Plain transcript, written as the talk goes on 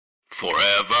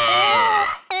Forever.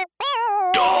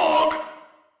 Dog.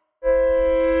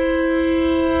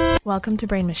 Welcome to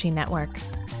Brain Machine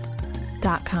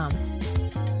Network.com.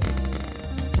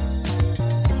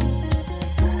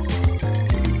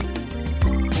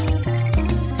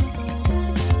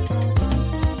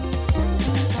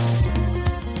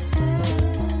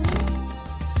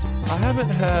 I haven't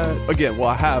had,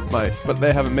 I have mice, but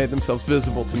they haven't made themselves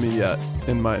visible to me yet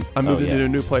in mine. I moved into a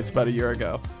new place about a year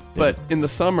ago. But in the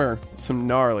summer, some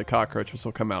gnarly cockroaches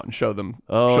will come out and show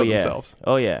themselves.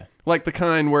 Oh yeah. Like the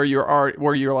kind where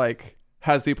you're like,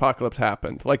 has the apocalypse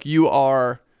happened? Like you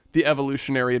are the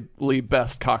evolutionarily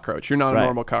best cockroach. You're not a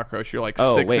normal cockroach. You're like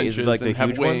 6 inches is it like and the have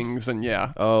huge wings ones? and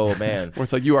yeah. Oh man. Where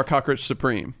it's like you are cockroach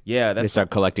supreme. Yeah, They that's start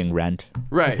collecting rent.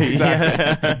 Right,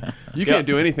 exactly. You can't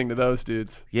do anything to those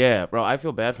dudes. yeah, bro. I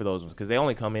feel bad for those ones because they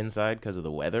only come inside because of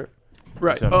the weather.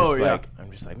 Right. So I'm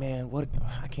I'm just like, man, what?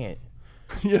 I can't.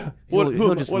 Yeah.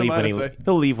 He'll just what leave am I when to say?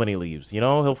 he'll leave when he leaves. You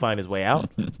know, he'll find his way out.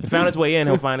 He found his way in.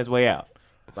 He'll find his way out.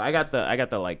 But I got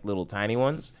the like little tiny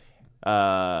ones,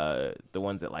 the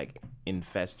ones that like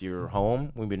infest your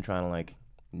home. We've been trying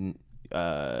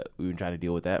to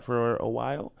deal with that for a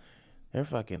while. They're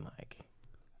fucking like,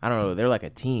 I don't know. They're like a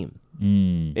team.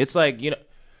 It's like, you know,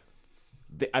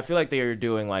 I feel like they are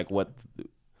doing like what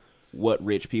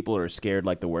rich people are scared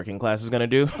like the working class is gonna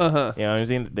do. You know what I'm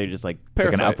saying? They're just like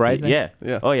Like an uprising? Yeah.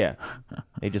 Yeah. Oh yeah.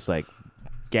 They just like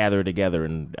gather together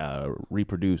and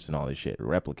reproduce and all this shit,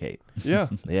 replicate. Yeah.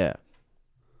 Yeah.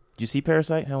 Did you see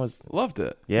Parasite? How was? Loved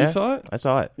it. Yeah. You saw it? I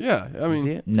saw it. Yeah. I Did you see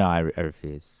mean, it? No, I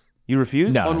refuse. You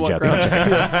refuse? No, on I'm what joking. grounds?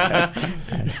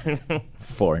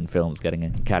 Foreign films getting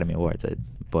Academy Awards. I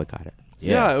boycott it.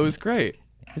 Yeah, it was great.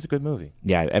 It's a good movie.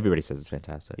 Yeah, everybody says it's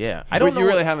fantastic. Yeah. I don't But know. you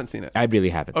really haven't seen it. I really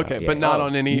haven't. Okay, though, but yeah. not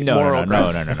on any no, moral no.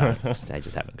 grounds. I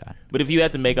just haven't gone. But if you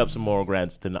had to make up some moral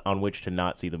grounds on which to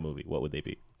not see the movie, what would they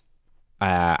be?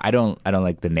 I don't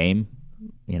like the name.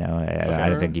 You know, I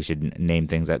don't think you should name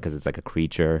things out because it's like a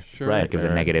creature. Sure. Right. That gives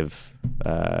a negative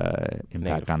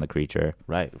impact on the creature.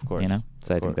 Right, of course. You know,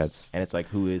 so I Of think course. that's. And it's like,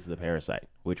 who is the parasite?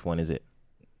 Which one is it?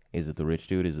 Is it the rich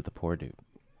dude? Is it the poor dude?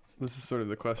 This is sort of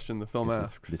the question the film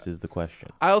asks. This is the question.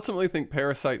 I ultimately think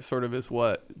Parasite sort of is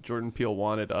what Jordan Peele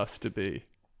wanted us to be,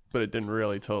 but it didn't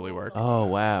really totally work. Oh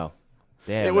wow,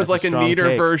 damn! It was that's like a strong neater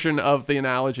take. version of the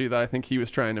analogy that I think he was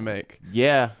trying to make.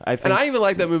 Yeah, I think. And I even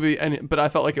liked that movie, but I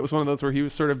felt like it was one of those where he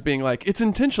was sort of being like, it's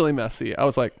intentionally messy. I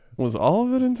was like, was all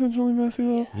of it intentionally messy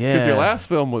though? Yeah. Because your last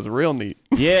film was real neat.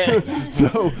 Yeah.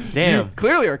 So Damn. you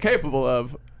clearly are capable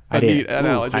of a I didn't- neat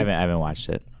analogy. I haven't watched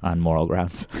it on moral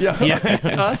grounds. Yeah.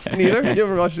 Us neither. You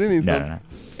haven't watched any of these No, films. no, no.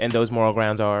 And those moral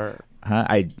grounds are. Huh?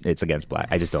 It's against black.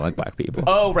 I just don't like black people.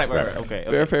 Oh, right. Okay.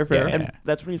 Fair. Yeah, And yeah.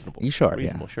 that's reasonable. You sure?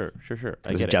 Reasonable. Yeah. Sure. I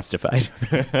It was get justified.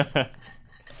 it.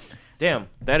 Damn,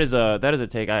 that is a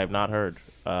take I have not heard.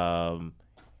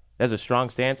 That's a strong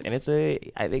stance, and I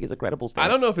think it's a credible stance. I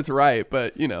don't know if it's right,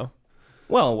 but you know.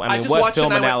 Well, I I mean, just what watched it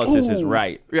film and I went, analysis is "Ooh."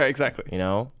 right? Yeah, exactly. You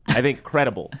know, I think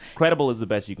credible. Credible is the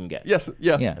best you can get. Yes.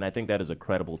 Yeah. And I think that is a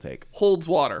credible take. Holds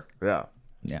water. Yeah.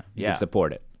 Yeah, you Yeah. can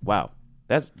support it. Wow.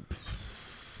 That's.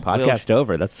 Podcast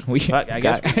over. That's we. I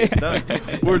guess it's done.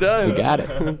 We're done. we got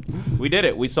it. We did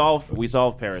it. We solved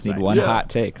Just Parasite. need one Yeah. hot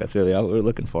take. That's really all we're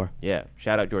looking for. Yeah.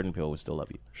 Shout out Jordan Peele. We still love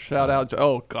you. Shout out to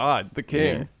the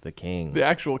king. Yeah, the king. The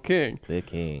actual king. The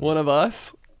king. One of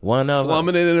us. One of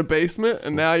Slumming us. it in a basement,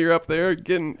 and now you're up there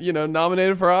getting,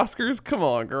 nominated for Oscars. Come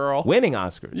on, girl. Winning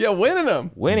Oscars. Yeah, winning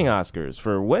them. Winning Oscars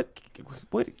for what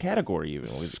category even?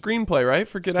 Screenplay, right?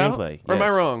 For Get Out? Screenplay, Or am I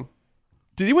yes. wrong?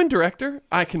 Did he win director?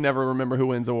 I can never remember who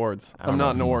wins awards. I don't I'm know not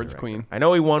if an he won awards director. queen. I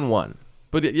know he won one.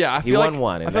 But I He feel won like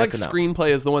one, and I feel like that's enough. screenplay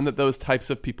is the one that those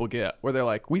types of people get, where they're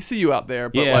like, "We see you out there,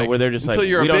 but Yeah, like, where they're just until like,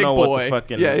 you're we a don't big know boy." what the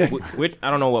fucking. yeah. Which I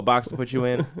don't know what box to put you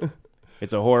in.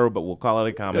 It's a horror, but we'll call it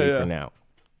a comedy Yeah, yeah. for now.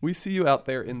 We see you out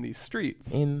there in these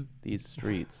streets. In these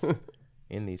streets.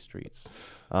 In these streets.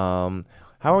 How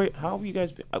have you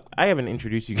guys been? I haven't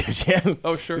introduced you guys yet.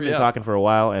 Oh, sure, We've been yeah. talking for a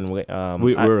while, and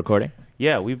We're recording.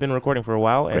 Yeah, we've been recording for a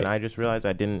while, and Great. I just realized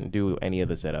I didn't do any of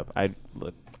the setup. I'm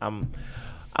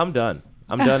done.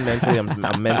 I'm done mentally.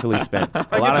 I'm mentally spent.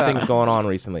 A lot of things going on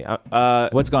recently.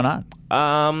 What's going on?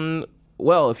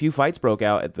 Well, a few fights broke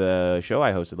out at the show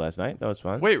I hosted last night. That was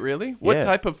fun. Wait, really? What Yeah.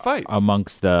 type of fights?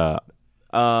 Amongst the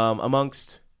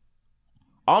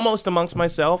Amongst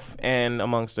myself and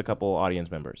amongst a couple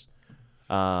audience members.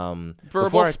 Verbal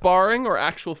before I- sparring or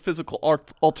actual physical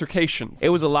altercations? It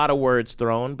was a lot of words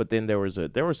thrown, but then there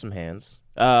were some hands.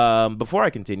 Before I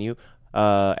continue,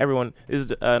 everyone, this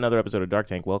is another episode of Dark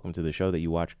Tank. Welcome to the show that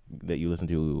you listen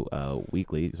to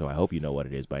weekly. So I hope you know what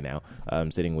it is by now.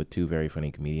 I'm sitting with two very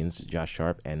funny comedians, Josh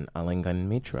Sharp and Alangan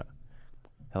Mitra.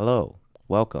 Hello.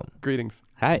 Welcome. Greetings.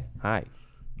 Hi. Hi.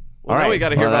 Well, now we got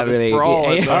to hear about this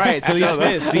brawl. yeah. All right, so these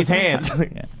fists, these hands.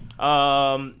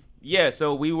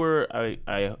 So we were.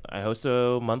 I host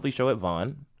a monthly show at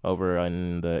Vaughn over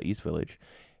in the East Village,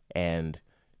 and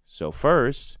so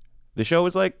first the show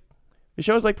was like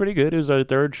pretty good. It was our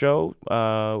third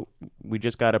show. We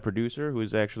just got a producer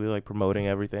who's actually like promoting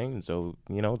everything, and so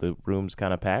the room's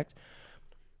kind of packed.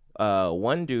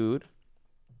 One dude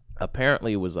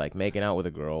apparently was like making out with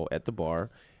a girl at the bar.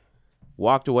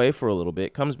 Walked away for a little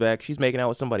bit, comes back. She's making out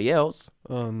with somebody else.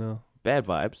 Oh no. Bad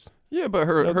vibes. Yeah, but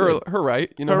her right.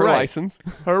 Her her right. license.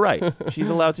 Her right. She's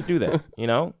allowed to do that.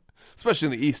 Especially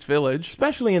in the East Village.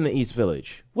 Especially in the East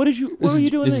Village. What were you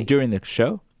doing? This is during the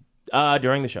show?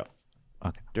 During the show.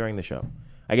 Okay. During the show.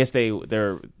 I guess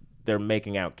they're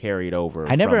making out carried over.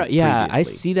 I never. I previously.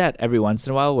 see that every once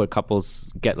in a while where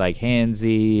couples get like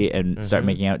handsy and start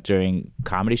making out during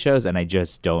comedy shows, and I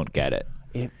just don't get it.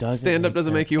 It doesn't. Stand-up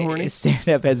doesn't make you horny?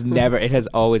 Stand-up has never. It has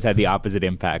always had the opposite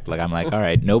impact. Like I'm like, all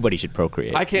right, nobody should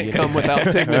procreate. I can't come without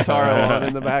Tig Notaro on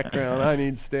in the background. I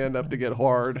need stand-up to get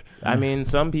hard. I mean,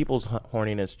 some people's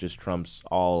horniness just trumps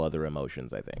all other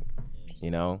emotions, I think.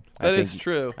 That is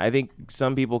true. I think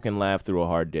some people can laugh through a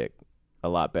hard dick a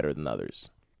lot better than others.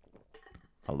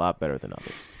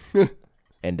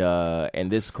 And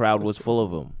this crowd was full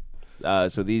of them.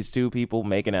 So these two people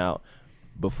making out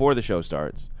before the show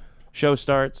starts. Show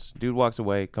starts, dude walks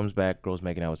away, comes back, girl's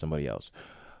making out with somebody else.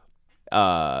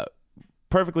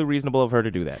 Perfectly reasonable of her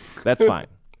to do that. That's fine.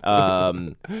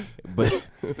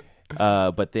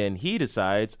 But then he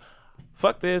decides,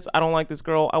 fuck this, I don't like this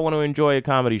girl, I want to enjoy a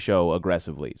comedy show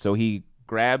aggressively. So he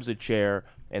grabs a chair,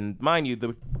 and mind you,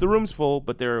 the room's full,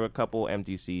 but there are a couple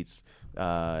empty seats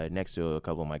next to a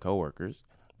couple of my coworkers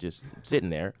just sitting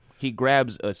there. He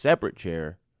grabs a separate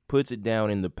chair, puts it down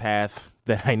in the path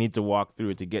that I need to walk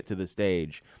through to get to the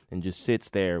stage, and just sits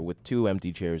there with two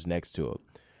empty chairs next to him.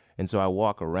 And so I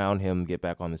walk around him, get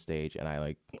back on the stage, and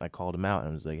I called him out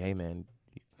and I was like, hey man,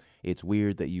 it's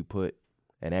weird that you put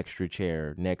an extra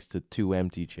chair next to two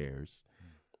empty chairs.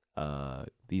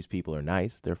 These people are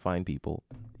nice, they're fine people.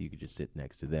 You could just sit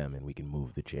next to them and we can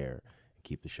move the chair and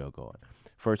keep the show going.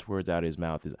 First words out of his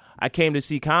mouth is, I came to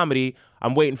see comedy,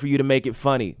 I'm waiting for you to make it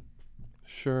funny.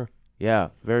 Sure. Yeah,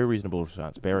 very reasonable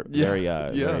response. Very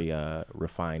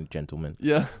refined gentleman.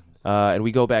 Yeah. And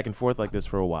we go back and forth like this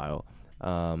for a while.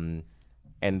 And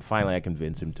finally I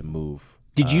convince him to move.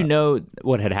 Did you know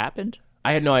what had happened?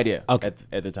 I had no idea Okay.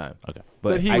 at the time. Okay.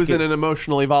 But he was in an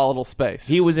emotionally volatile space.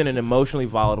 He was in an emotionally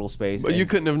volatile space. But you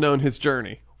couldn't have known his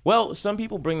journey. Well, some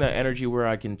people bring that energy where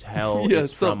I can tell Yeah,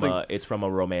 it's from a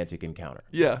romantic encounter.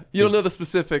 Yeah. You don't know the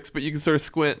specifics, but you can sort of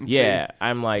squint and see. Yeah,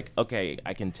 I'm like, okay,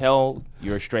 I can tell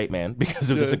you're a straight man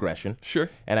because of this aggression. Sure.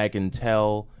 And I can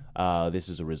tell this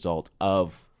is a result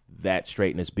of that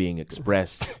straightness being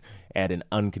expressed at an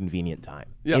inconvenient time.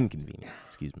 Yeah. Inconvenient,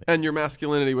 excuse me. And your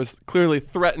masculinity was clearly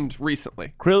threatened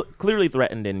recently. Clearly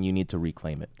threatened, and you need to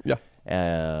reclaim it. Yeah.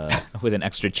 With an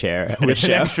extra chair. With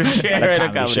an extra chair at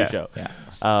a comedy show. Yeah.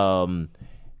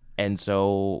 And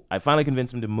so I finally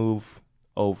convinced him to move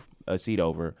a seat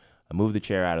over. I moved the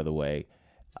chair out of the way.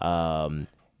 And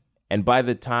by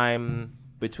the time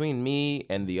between me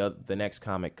and the next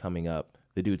comic coming up,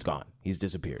 the dude's gone. He's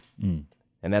disappeared. And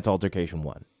that's altercation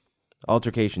 1.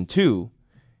 Altercation 2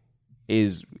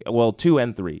 is, 2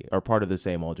 and 3 are part of the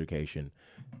same altercation.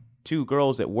 Two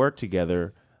girls that work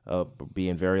together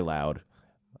being very loud.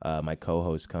 My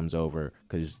co-host comes over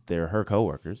because they're her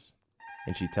coworkers,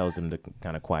 and she tells them to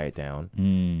kind of quiet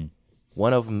down.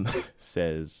 One of them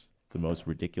says the most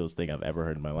ridiculous thing I've ever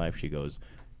heard in my life. She goes,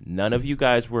 none of you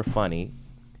guys were funny,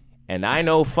 and I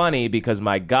know funny because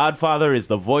my godfather is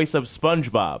the voice of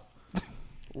SpongeBob.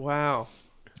 Wow.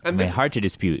 And hard to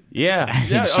dispute.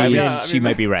 Yeah. She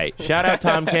might be right. Shout out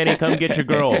Tom Kenny, come get your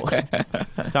girl.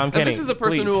 Tom Kenny. And this is a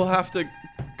person please. who will have to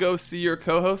go see your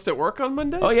co-host at work on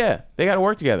Monday? Oh yeah, they got to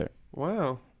work together.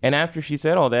 Wow. And after she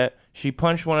said all that, she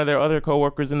punched one of their other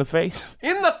coworkers in the face.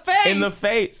 In the face? In the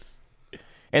face.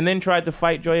 And then tried to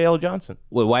fight Joy L. Johnson.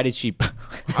 Well, why did she?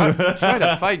 I try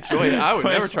to fight Joy. I would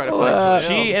never try to fight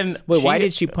Joy. Why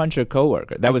did she punch her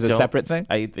coworker? That was a separate thing.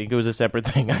 I think it was a separate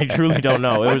thing. I truly don't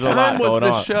know. It was a lot What going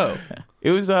time on. was the show?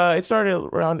 It was. It started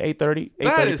around 8:30.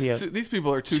 8:30 p.m. These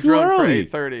people are too Too drunk early.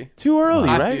 for 8:30. Too early,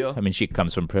 I right? feel. I mean, she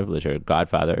comes from privilege. Her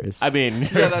godfather is. I mean,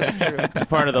 Yeah, that's true.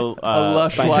 part of the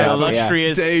lush the life.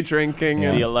 illustrious Day drinking. the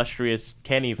and- illustrious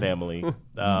Kenny family.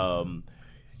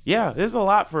 Yeah, there's a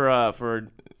lot for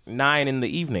 9 in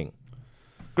the evening.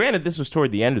 Granted, this was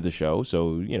toward the end of the show,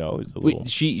 so it was a little.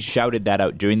 She shouted that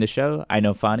out during the show. I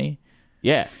know funny.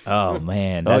 Yeah. Oh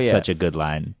man, that's such a good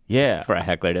line. Yeah. For a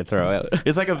heckler to throw out.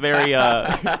 It's like a very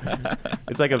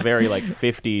it's like a very like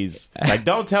 50s like,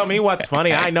 don't tell me what's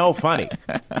funny, I know funny.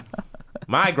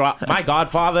 My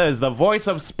godfather is the voice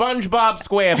of SpongeBob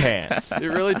SquarePants. It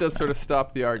really does sort of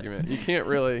stop the argument. You can't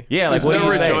really. Yeah, like, there's what do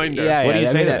no you say? rejoinder. What do you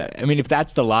say to that? I mean, if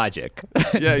that's the logic,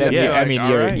 Yeah, then yeah. I mean, All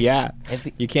you're right.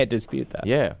 you can't dispute that.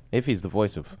 Yeah, if he's the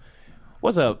voice of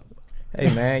what's up?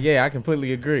 Hey man, yeah, I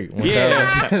completely agree. 1000%.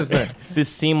 Yeah. This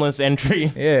seamless entry.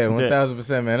 Yeah,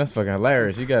 1000%, man. That's fucking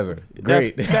hilarious. You guys are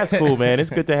great. That's cool, man. It's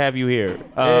good to have you here.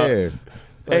 Yeah.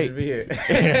 Pleasure to be here.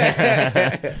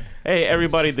 Hey,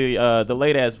 everybody, the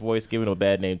late ass voice giving a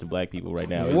bad name to black people right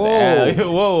now. Whoa.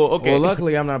 Whoa, okay. Well,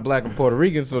 luckily I'm not black or Puerto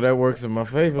Rican, so that works in my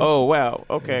favor. Oh, wow,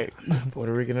 okay.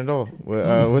 Puerto Rican at all.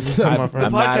 Well, what's up, my friend?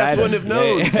 I'm not Podcast either. wouldn't have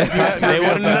known. They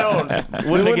wouldn't have known.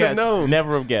 Wouldn't have guessed. known.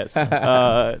 Never have guessed.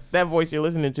 That voice you're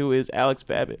listening to is Alex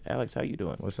Babbitt. Alex, how you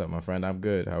doing? What's up, my friend? I'm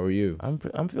good. How are you? I'm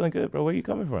feeling good, bro. Where you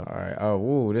coming from? All right. Oh,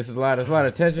 woo. This is a lot of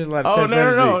tension, a lot of Oh, tense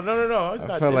no. energy.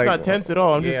 It's felt not tense at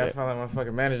all. I'm I just felt like my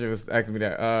fucking manager was asking me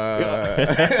that.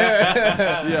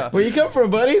 Yeah. Where you come from,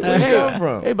 buddy? Where you come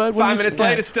from? Hey, bud. 5 minutes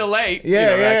late, it's still late.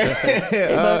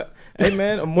 Yeah. Hey,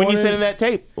 man. A When morning, you sending that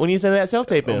tape? When you sending that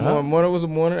self-tape in, huh? Morning was a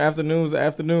morning, afternoon was an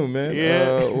afternoon, man.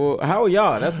 Yeah. Well, how are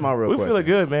y'all? That's my real We question. feeling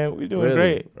good, man. We doing Really?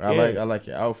 great. I Yeah. like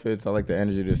your outfits. I like the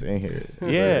energy that's in here.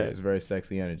 It's very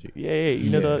sexy energy. Yeah. You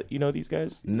know these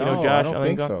guys? No, you know Josh? I don't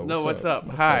think Alengar? so. No, what's up?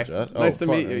 What's Hi. up, Josh? Nice to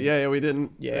meet partner. you. Yeah, we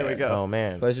didn't. Yeah. There we go. Oh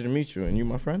man. Pleasure to meet you. And you,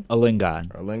 my friend? Alingon.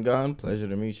 Erlingon, pleasure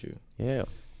to meet you. Yeah.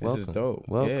 This is dope.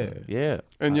 Welcome. Yeah.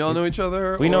 And y'all know each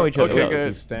other? We know each other. Okay, Yeah.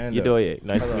 good. Stand You up. do it.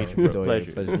 Nice to meet you, bro. Doye.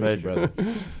 Pleasure. Pleasure to meet you, brother.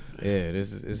 Yeah,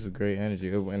 this is great energy.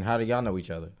 And how do y'all know each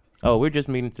other? Oh, we're just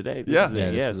meeting today. This Yeah. is it. Yeah,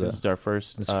 Yeah, this this is is our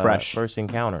first it's fresh. first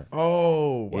encounter.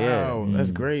 Oh, wow. Yeah. That's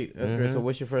great. That's great. Mhm. So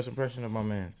what's your first impression of my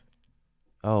man?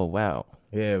 Oh, wow.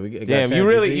 Yeah, we got Damn, time. you see?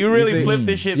 really see? flipped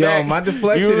this shit Yo, back. my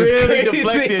deflection You is really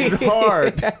crazy. deflected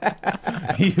hard.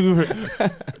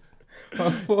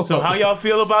 So how y'all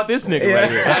feel about this nigga right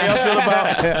here? How y'all feel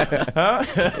about? Huh?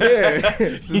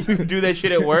 Yeah. You do that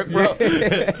shit at work, bro.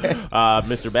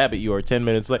 Mr. Babbitt, you are 10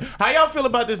 minutes late. How y'all feel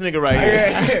about this nigga right here?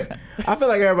 Yeah. I feel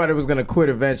like everybody was gonna quit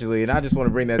eventually, and I just want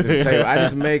to bring that to the table. I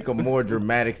just make a more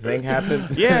dramatic thing happen.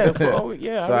 Yeah, bro.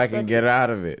 Yeah. so I can get out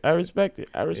of it. I respect it.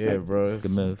 I respect Yeah, it. bro. It's a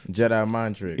good move. Jedi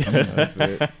mind trick. That's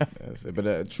it. That's it.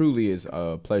 But truly is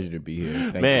a pleasure to be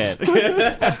here. Thank Man. you.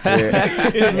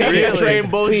 Yeah. Media train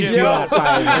bullshit.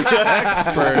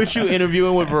 Expert. What you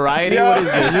interviewing with Variety? What is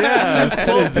this? Yeah,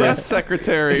 full press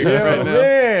secretary Yo, right now.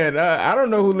 man, I don't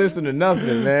know who listened to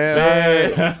nothing,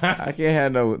 man. Man. I can't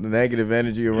have no negative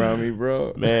energy around me,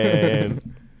 bro. Man,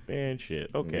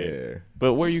 shit. Okay. Yeah.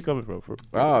 But where you coming from?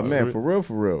 Oh man, for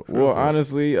real. Well,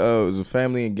 honestly, it was a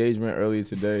family engagement earlier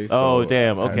today. So Oh,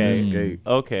 damn, I had to okay. escape.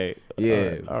 Okay.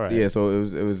 Yeah, All right. yeah. So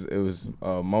it was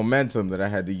momentum that I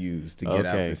had to use to get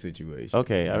out Okay. of the situation.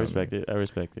 Okay, I Um, respect it. I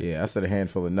respect it. Yeah, I said a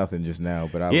handful of nothing just now,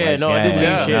 but I Yeah, like, no, I didn't mean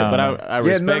Yeah. shit, but I yeah,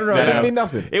 respect no, that. it didn't mean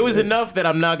nothing. It was enough that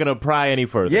I'm not gonna pry any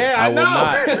further. Yeah, I will know.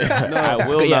 not. I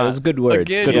will Yeah, not. those good words.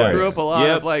 Again, good you words. grew up a lot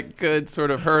Yep. of like good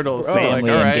sort of hurdles. So Family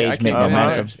like, all right, engagement, I can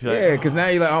momentum. Yeah, because now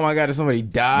you're like, oh my god, did somebody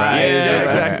die? Right.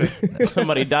 Yeah, exactly.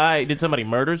 Somebody died. Did somebody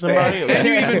murder somebody? And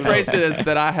you even phrased it as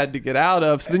that I had to get out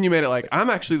of. So then you made it like I'm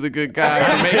actually the good guy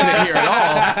for making it here at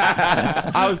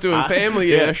all. I was doing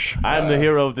family-ish. I'm the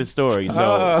hero of this story.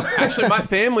 So, Actually, my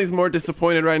family's more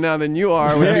disappointed right now than you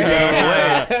are with you going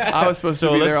away. I was supposed to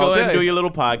be let's there go all ahead and day. do your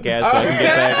little podcast so I can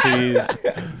get back to these.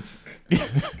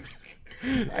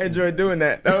 I enjoy doing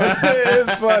that.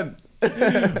 It's fun.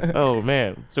 Oh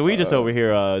man! So we just over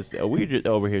here,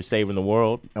 saving the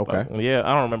world. Okay. Yeah,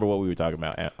 I don't remember what we were talking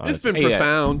about. It's Honestly. been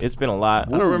profound. It's been a lot.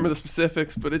 I don't remember the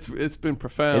specifics, but it's been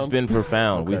profound. It's been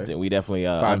profound. Okay. We definitely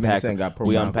 5 minutes unpacked. in got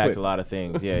We profound unpacked quick. a lot of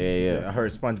things. Yeah. I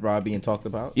heard SpongeBob being talked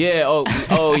about. Yeah. Oh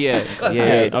yeah. Yeah.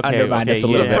 Okay. Undermine Okay. us a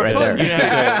little yeah. bit right there. You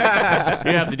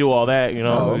didn't have to do all that. You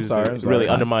know. Oh, I'm It was- sorry, it I'm sorry. really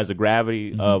undermines the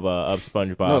gravity of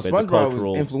SpongeBob No, as a SpongeBob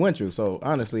cultural. was influential. So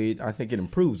honestly, I think it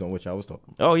improves on what I was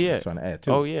talking about. Oh yeah. Just trying to add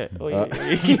to. Oh yeah.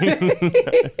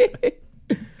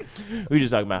 We were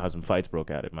just talking about how some fights broke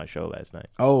out at my show last night.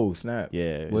 Oh snap!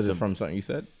 Yeah, Was it some- from something you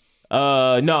said?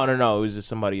 No. It was just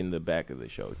somebody in the back of the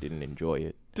show didn't enjoy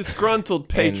it disgruntled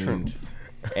patrons.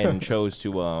 and chose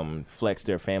to flex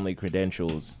their family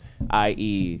credentials,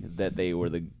 i.e., that they were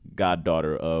the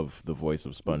goddaughter of the voice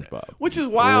of SpongeBob. Which is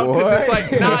wild because it's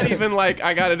What? like not even like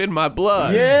I got it in my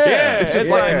blood. Yeah, It's just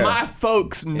yeah. like my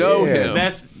folks know Yeah.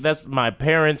 him. That's my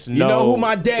parents know. You know who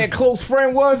my dad close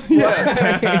friend was?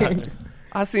 Yeah.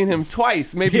 I seen him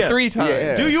twice, maybe Yeah. 3 times.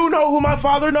 Yeah. Do you know who my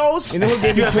father knows? You know who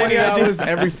gave me $20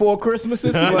 every 4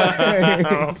 Christmases?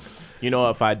 you know,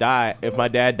 if my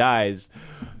dad dies,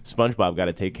 SpongeBob got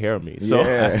to take care of me. So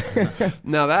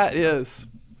Now that is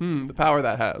the power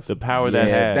that has. the power that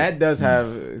has. that does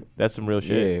have. That's some real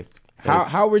shit. Yeah.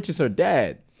 How rich is her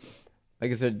dad?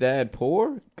 Like, is her dad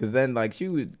poor? Because then, like, she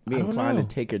would be inclined to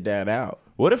take her dad out.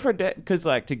 What if her dad? Because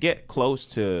like to get close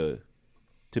to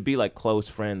be like close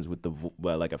friends with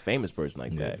like a famous person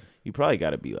like that, you probably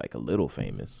got to be like a little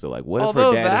famous. So like, what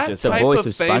Although if her dad that is just the type voice of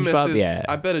of famous SpongeBob? is, Yeah.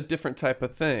 I bet a different type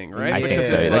of thing, right? I think Because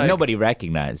so. it's Like nobody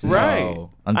recognizes him Right.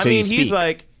 until I mean, you speak. he's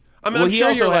like. I mean, well, I'm he sure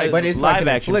also you're has right. But it's live like an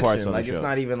action parts infliction. on Like, the it's show.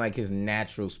 not even like his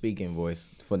natural speaking voice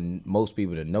for most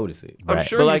people to notice it. I'm Right.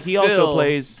 sure But like he's he also still-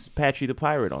 plays Patchy the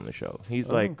Pirate on the show.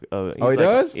 He's like, Oh, he like-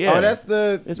 does? Yeah. Oh, that's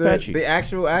It's Patchy. the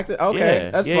actual actor? Okay,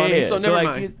 Yeah. that's yeah, funny. Yeah. So So, never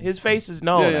like mind. his face is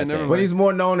known. Yeah, I never think. mind. But he's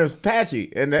more known as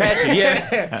Patchy. And then, Patchy,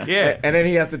 yeah. Yeah. And then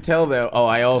he has to tell them, oh,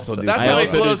 I also do That's I how he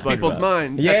also do blows SpongeBob. people's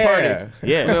mind Yeah. at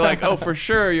party. Yeah. They're like, "Oh, for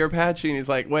sure, you're Apache," and he's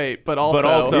like, "Wait, but also,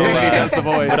 also, he does the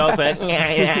voice." But also, oh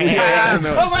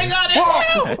my God,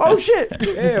 it's him! Oh shit!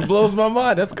 Yeah, it blows my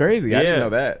mind. That's crazy. I didn't Yeah. know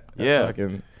that. That's Yeah.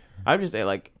 fucking- I'm just saying,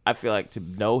 like, I feel like to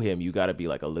know him, you got to be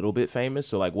like a little bit famous.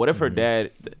 So, like, what if her dad?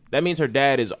 That means her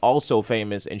dad is also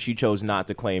famous, and she chose not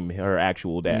to claim her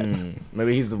actual dad.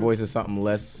 Maybe he's the voice of something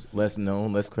less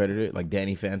known, less credited, like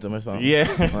Danny Phantom or something. Yeah,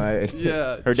 Like,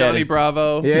 Yeah, Her dad Johnny is-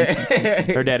 Bravo. yeah.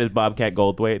 her dad is Bobcat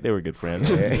Goldthwait. They were good friends.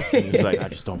 He's like, I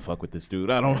just don't fuck with this dude.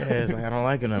 I don't. Yeah, it's like, I don't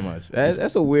like him that much.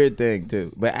 That's a weird thing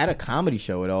too. But at a comedy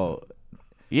show at all,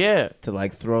 Yeah, to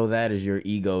like throw that as your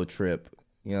ego trip.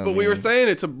 You know But what I we were mean? saying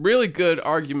it's a really good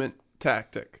argument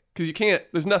tactic because you can't.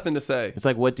 There's nothing to say. it's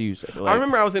like, what do you say? Like, I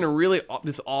remember I was in a really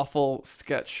this awful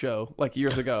sketch show like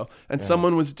years ago, and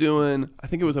someone was doing, I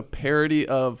think it was a parody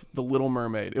of The Little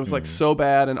Mermaid. It was like so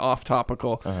bad and off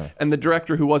topical, and the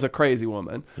director, who was a crazy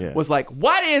woman, was like,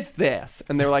 "What is this?"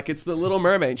 And they were like, "It's The Little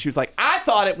Mermaid." She was like, "I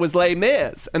thought it was Les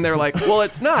Mis," and they're like, "Well,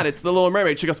 it's not. It's The Little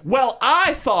Mermaid." She goes, "Well,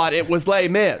 I thought it was Les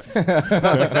Mis." And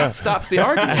I was like, "That stops the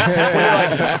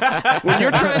argument." When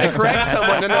you're trying to correct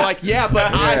someone, and they're like, "Yeah,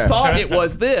 but I thought it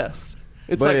was this."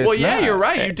 It's But like, it's well, yeah, not. you're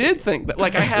right. You did think that.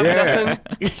 Like, I have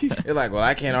nothing. You're like, well,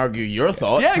 I can't argue your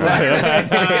thoughts. Yeah,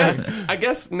 exactly. I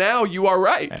guess now you are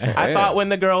right. I thought when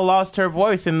the girl lost her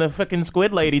voice and the fucking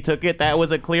squid lady took it, that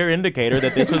was a clear indicator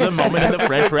that this was a moment in the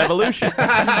French Revolution.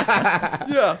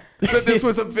 Yeah, that this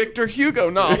was a Victor Hugo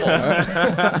novel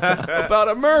about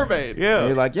a mermaid. And Yeah.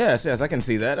 you're like, yes, I can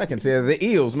see that. I can see that. The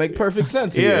eels make perfect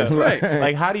sense Yeah, here. right.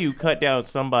 Like, how do you cut down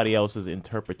somebody else's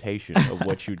interpretation of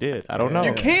what you did? I don't know.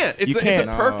 You can't. It's You a can't.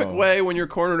 perfect way when you're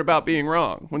cornered about being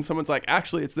wrong. When someone's like,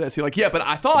 actually, it's this. You're like, yeah, but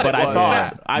I thought But it I was thought.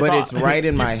 that. I But thought. it's right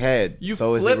in my head. You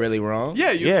So is it flipped- really wrong?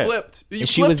 Yeah, you Yeah. flipped. You And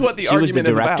flipped what the she was argument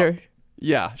the is about. director.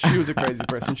 Yeah, she was a crazy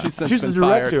person. She's since She's been the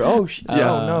director. fired. Oh,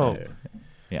 Yeah. oh no.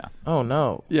 Yeah. Oh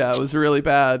no. Yeah, it was really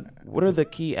bad. What are the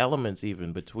key elements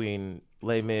even between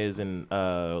Les Mis and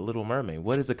Little Mermaid?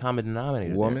 What is the common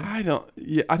denominator? Woman? I don't.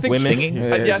 Yeah, I think Women? Singing? Yeah,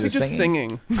 I think Just just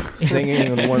singing.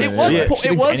 Singing and woman. It was Yeah. po- She it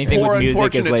thinks was anything poor with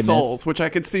music is unfortunate Les Mis. souls, which I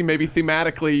could see maybe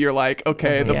thematically. You're like,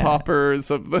 okay, the Yeah. paupers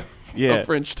of the Yeah. of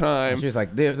French time, She was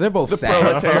like, they're both the sad.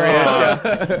 proletariat.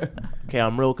 Yeah. Okay,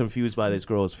 I'm real confused by this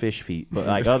girl's fish feet, but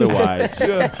like otherwise,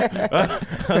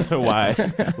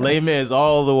 otherwise, Les Mis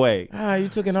all the way. Ah, you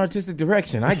took an artistic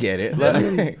direction. I get it.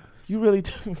 Like, You really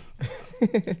took,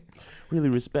 really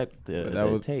respect the, that the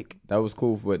was- take. that was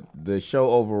cool. But the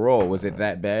show overall, was it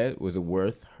that bad? Was it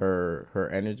worth her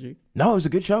energy? No, it was a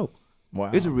good show. Wow.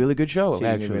 It was a really good show, She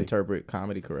didn't even actually. interpret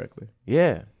comedy correctly.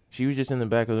 Yeah, she was just in the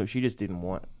back of the. She just didn't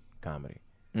want comedy.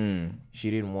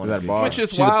 She didn't want Was that to bar? Which is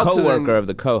She's a wild to co-worker then, of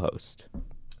the co-host.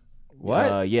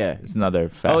 What? Yeah. It's another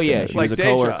fact. Oh yeah, she Like was a day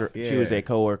job. coworker. She was Yeah. a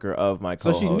coworker of my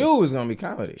So co-host. she knew it was gonna be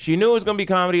comedy. She knew it was gonna be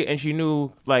comedy, and she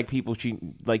knew like people.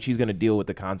 She's gonna deal with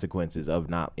the consequences of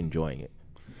not enjoying it.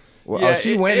 Well, Yeah,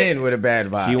 she it- went it- in with a bad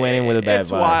vibe. She went in with a bad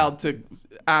it's vibe. wild to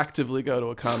actively go to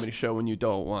a comedy show when you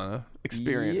don't want to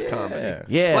experience comedy.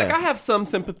 Yeah, Like I have some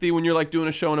sympathy when you're like doing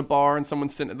a show in a bar and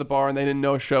someone's sitting at the bar and they didn't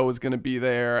know a show was going to be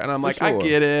there, and I'm like, sure. I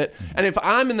get it. And if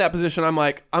I'm in that position, I'm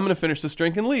like, I'm going to finish this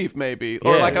drink and leave, maybe,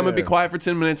 or Yeah. like I'm going to be quiet for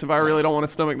 10 minutes if I really don't want to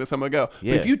stomach this. I'm going to go.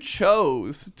 Yeah. But if you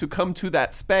chose to come to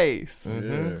that space, I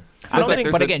don't like think,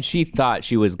 there's but a- again, she thought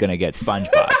she was gonna get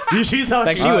SpongeBob. she thought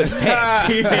Like she was pissed.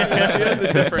 she has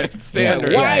a different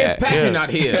standard. Why Yeah, is Patrick yeah. not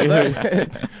here?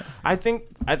 I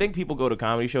think people go to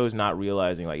comedy shows not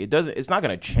realizing like it's not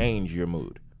gonna change your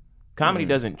mood. Comedy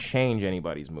doesn't change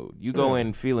anybody's mood. You go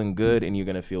in feeling good and you're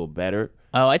gonna feel better.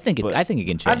 Oh, I think it But- can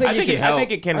change. I think I think it it, can I help.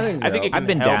 think it can. I think I think so. it can I've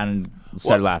been help. down and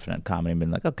started laughing at comedy and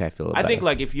been like, okay, I feel a little I think better.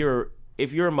 like if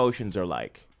your emotions are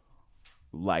like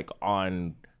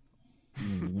on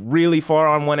really far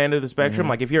on one end of the spectrum.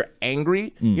 Like if you're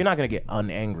angry, you're not gonna get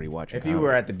unangry watching. If you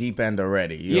were at the deep end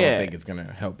already, you don't think it's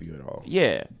gonna help you at all.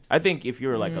 Yeah, I think if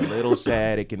you're like a little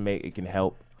sad, it can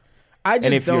help. I just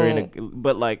And if don't.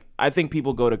 but like I think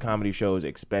people go to comedy shows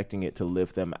expecting it to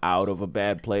lift them out of a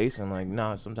bad place, and like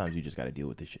no, sometimes you just got to deal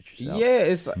with this shit yourself. Yeah,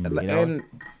 it's know?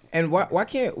 and why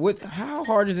can't how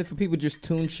hard is it for people to just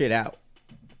tune shit out?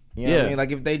 You know what I mean?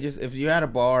 Like if you're at a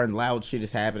bar and loud shit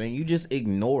is happening, you just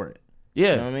ignore it.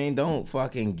 Yeah. You know what I mean? Don't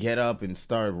fucking get up and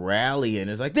start rallying.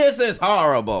 It's like, this is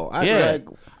horrible.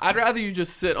 I'd rather you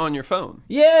just sit on your phone.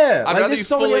 Yeah. I'd like, rather you there's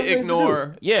so many fully other things to do.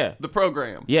 ignore Yeah. the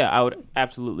program. Yeah, I would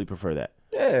absolutely prefer that.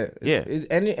 Yeah.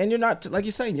 And you're not, like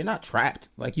you're saying, you're not trapped.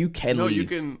 Like, you can No, leave.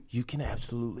 You can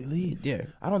absolutely leave. Yeah.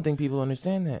 I don't think people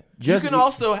understand that. You can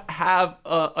also have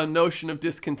a notion of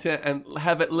discontent and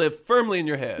have it live firmly in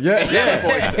your head.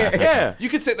 Yeah. You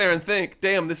could sit there and think,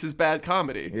 damn, this is bad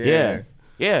comedy. Yeah.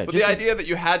 Yeah. But the idea that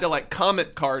you had to like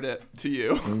comment card it to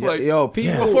you, like, Yo,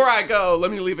 people. before I go, let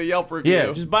me leave a Yelp review.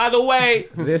 Yeah, just by the way,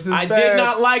 This is I bad. did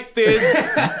not like this,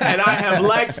 and I have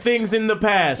liked things in the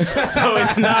past, so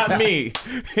it's not me.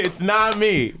 It's not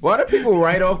me. Why do people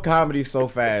write off comedy so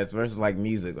fast versus like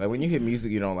music? Like when you hear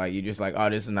music you don't like, you're just like, oh,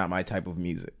 this is not my type of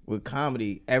music. With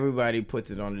comedy, everybody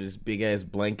puts it on this big ass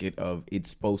blanket of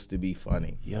it's supposed to be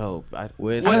funny. Yo,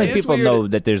 Whereas I don't What think is people weird- know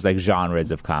that there's like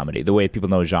genres of comedy, the way people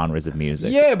know genres of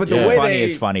music. yeah, but the Yeah. way Funny they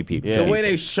is funny people. the way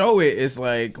they show it is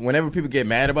like whenever people get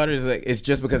mad about it, it's like it's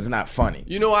just because it's not funny.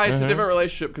 You know why it's a different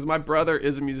relationship? Because my brother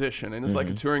is a musician and is like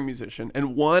a touring musician.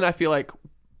 And one, I feel like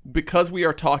because we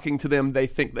are talking to them, they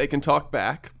think they can talk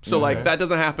back. So like that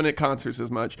doesn't happen at concerts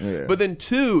as much. Yeah. But then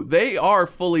two, they are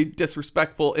fully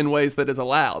disrespectful in ways that is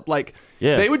allowed. Like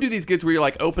they would do these gigs where you're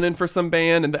like opening for some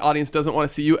band and the audience doesn't want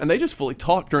to see you, and they just fully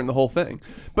talk during the whole thing.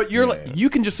 But you're like, you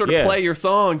can just sort of play your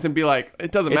songs and be like,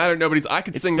 it doesn't matter. I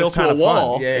could it's sing still this to a kinda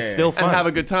wall. fun. It's still fun. And have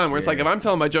a good time. Where it's like if I'm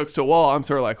telling my jokes to a wall, I'm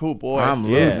sort of like, oh boy, I'm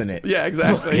losing it. yeah,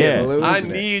 exactly. Yeah. Losing I it.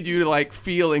 need you to like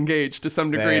feel engaged to some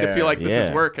degree to feel like this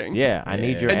is working. Yeah, I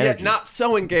need your And energy. yet not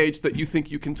so engaged that you think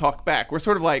you can talk back. We're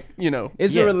sort of like,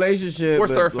 It's Yeah. a relationship, We're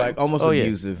but surfing. like almost Oh, yeah.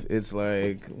 abusive. It's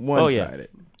like one-sided.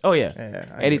 Oh yeah, Yeah, I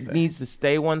and get it that. needs to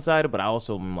stay one-sided. But I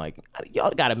also am like, y'all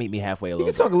got to meet me halfway a You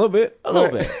little can talk a little bit. A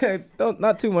little bit.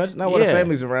 Not too much. Not when the Yeah.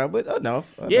 family's around, but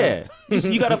enough. Yeah,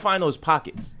 you got to find those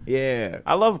pockets. Yeah.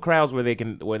 I love crowds where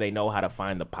they know how to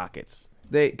find the pockets.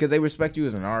 Because they respect you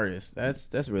as an artist.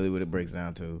 That's really what it breaks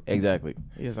down to. Exactly.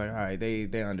 It's like, all right,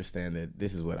 they understand that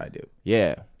this is what I do.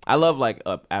 Yeah, I love like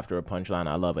after a punchline.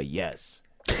 I love a yes.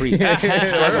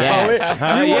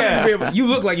 You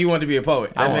look like you want to be a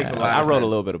poet. That makes a lot of sense. I wrote a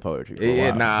little bit of poetry. For a Yeah,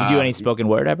 while. nah. You do any spoken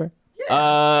word ever?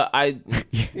 Not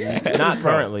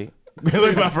currently. Look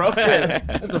at my bro.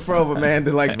 That's the fro of a man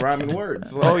that likes rhyming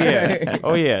words. Oh yeah.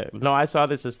 Oh yeah. No, I saw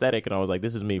this aesthetic and I was like,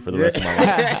 this is me for the rest of my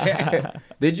life.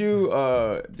 Did you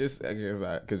just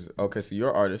because so you're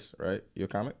an artist, right? You're a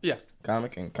comic? Yeah.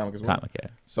 Comic and comic as well. Comic, yeah.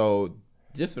 So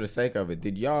just for the sake of it,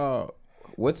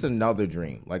 what's another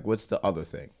dream? Like what's the other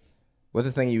thing? What's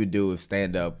the thing you would do if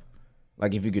stand up,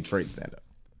 like if you could trade stand up?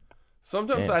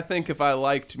 Sometimes I think if I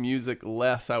liked music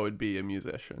less, I would be a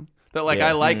musician. That like Yeah.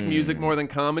 I like music more than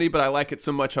comedy, but I like it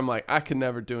so much I'm like, I could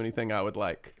never do anything I would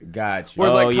like. Gotcha.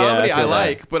 Whereas like yeah, I comedy I, feel that.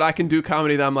 like, but I can do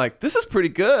comedy that I'm like, this is pretty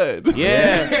good.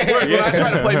 Yeah. Whereas when I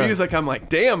try to play music, I'm like,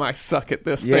 damn, I suck at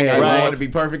this thing. yeah, I you love. want to be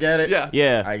perfect at it? Yeah.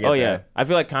 Yeah. I get Oh yeah. that. I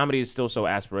feel like comedy is still so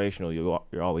aspirational.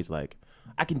 You're always like,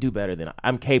 I can do better than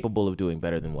I'm capable of doing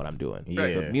better than what I'm doing.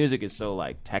 Yeah. But music is so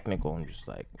like technical and just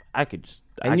like I could just.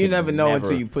 And I you could never know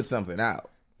until you put something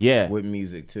out Yeah. with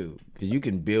music too, because you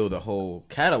can build a whole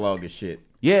catalog of shit.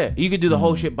 Yeah. You could do the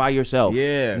whole shit by yourself.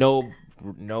 Yeah.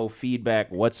 No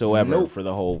feedback whatsoever Nope. for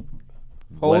the whole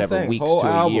Whole whatever thing, weeks whole to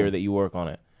a album. year that you work on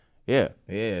it. Yeah.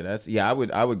 Yeah,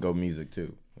 I would go music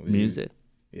too. Music.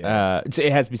 Yeah. So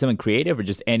it has to be something creative or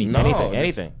just anything? No. Anything. just-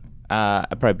 Anything.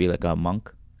 I'd probably be like a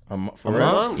monk. For A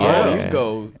real? monk? Oh, Yeah. you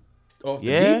go off the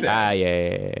Yeah? deep end.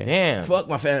 Yeah. Damn. Fuck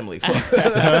my family.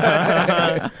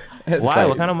 Fuck. Why?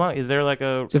 What kind of monk? Is there like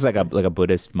a Just like a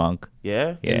Buddhist monk.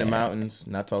 yeah? Yeah. In the mountains,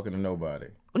 not talking to nobody.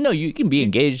 No, you can be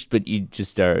engaged, but you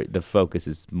just are. The focus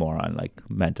is more on like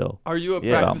mental. Are you a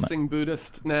Yeah. practicing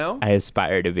Buddhist now? I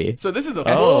aspire to be. So this is a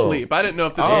full leap. I didn't know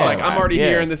if this was like I'm already Yeah.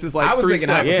 here and this is like I was 3 thinking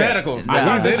steps. hypotheticals. I man.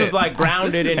 thought He's this in was it. like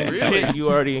grounded This is in really- shit you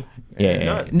already.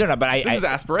 Yeah. No, but I. This is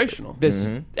aspirational. This.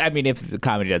 I mean, if the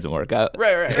comedy doesn't work out,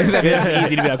 Right. then it's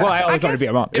easy to be like, well, I always want to be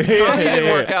a monk. If comedy didn't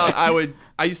work out,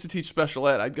 I used to teach special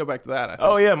ed. I'd go back to that. I think.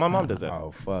 Oh yeah, my mom does that.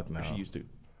 Oh fuck no. She used to.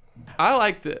 I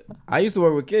liked it. I used to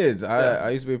work with kids. I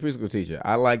used to be a preschool teacher.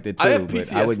 I liked it too. I have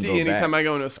but I wouldn't PTSD go anytime back. I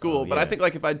go into a school, but I yeah. think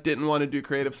like if I didn't want to do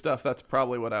creative stuff, that's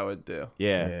probably what I would do.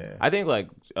 Yeah. I think like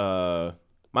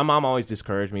my mom always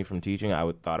discouraged me from teaching. I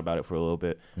would thought about it for a little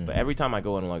bit, but every time I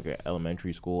go into like an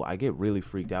elementary school, I get really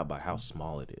freaked out by how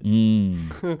small it is.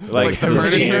 Like the The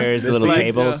furniture? chairs, the little Like,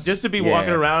 tables. Just to be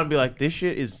walking around and be like, this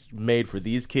shit is made for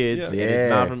these kids. Yeah. And it's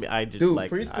not for me. I just Dude,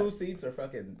 like preschool seats are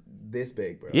fucking this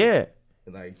big, bro. Yeah.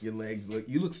 Like your legs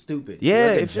you look stupid. Yeah, You're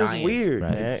like a it feels giant. weird,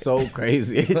 Right. man. It's so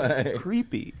crazy. It's Like,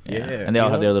 creepy. yeah. And they all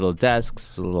have their little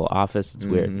desks, a little office. It's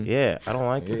weird. Yeah, I don't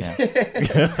like it. Yeah.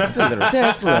 a little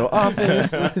desk, a little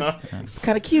office. It's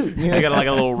kind of cute. They got like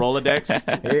a little Rolodex.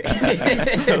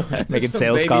 Making Some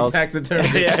sales baby calls.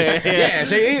 taxidermist. Yeah.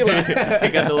 She They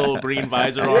got the little green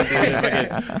visor on, doing it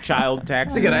like a child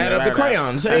tax. gotta add up the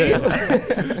crayons.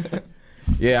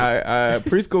 Yeah,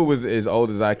 preschool was as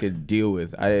old as I could deal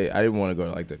with. I didn't want to go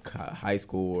to like the high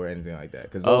school or anything like that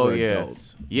because those Oh are yeah,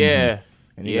 adults yeah,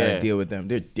 and you gotta deal with them.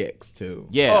 They're dicks too.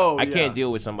 Yeah, Oh, I yeah. can't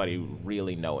deal with somebody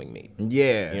really knowing me.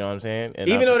 Yeah, You know what I'm saying? And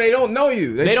even though they don't know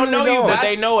you, they don't know truly you, but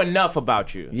That's- they know enough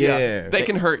about you. Yeah, They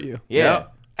can hurt you. Yeah.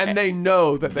 Yep. And they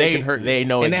know that they can hurt you. They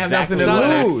know and they have exactly. nothing to It's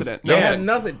not an lose. accident. They No. have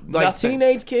nothing. Like Nothing.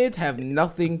 teenage kids have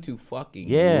nothing to fucking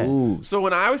Yeah. lose. So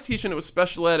when I was teaching, it was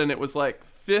special ed, and it was like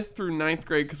 5th through 9th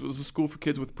grade because it was a school for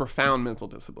kids with profound mental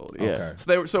disabilities. Yeah.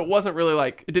 Okay. So it wasn't really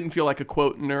like, it didn't feel like a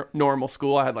quote normal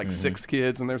school. I had like 6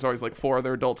 kids, and there's always like 4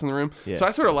 other adults in the room. Yeah. So I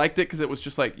sort of liked it because it was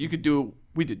just like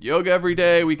we did yoga every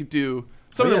day. We could do.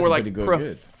 Some of We them had were some like pretty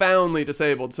good kids. profoundly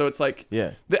disabled. So it's like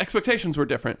Yeah. the expectations were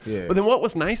different. Yeah. But then what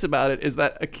was nice about it is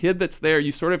that a kid that's there,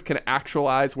 you sort of can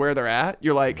actualize where they're at.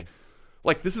 You're like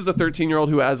this is a 13-year-old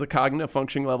who has a cognitive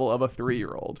functioning level of a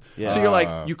 3-year-old. Yeah. So you're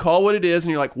like, you call what it is,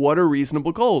 and you're like, what are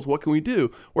reasonable goals? What can we do?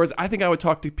 Whereas I think I would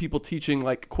talk to people teaching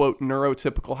like quote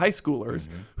neurotypical high schoolers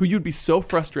who you'd be so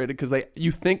frustrated because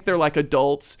you think they're like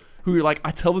adults who you're like, I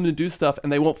tell them to do stuff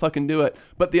and they won't fucking do it.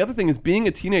 But the other thing is, being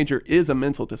a teenager is a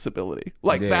mental disability.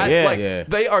 Like Yeah. that, Yeah. like Yeah.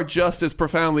 they are just as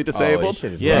profoundly disabled.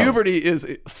 shit is rough. Puberty is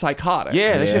psychotic.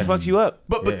 Yeah, that Yeah. shit fucks you up.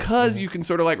 But because you can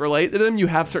sort of like relate to them, you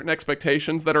have certain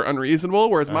expectations that are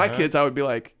unreasonable. Whereas my kids, I would be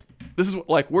like, this is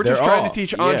like, we're just They're trying off. to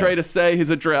teach Andre Yeah. to say his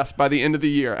address by the end of the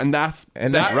year. And that's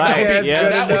And that, right, would be, that's yeah,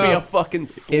 good that would be a enough. fucking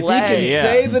slay. If he can Yeah.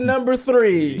 say the number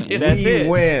 3, That's we it.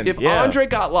 win. If Yeah. Andre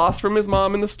got lost from his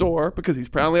mom in the store because he's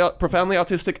profoundly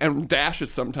autistic and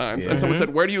dashes sometimes, and someone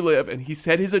said, "Where do you live?" and he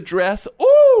said his address,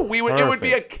 ooh, it would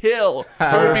be a kill. It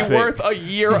would be Perfect. worth a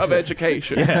year of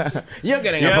education. You're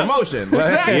getting Yeah. a promotion. Like,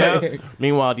 Exactly. Yeah.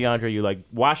 Meanwhile, DeAndre, you like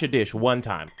wash a dish one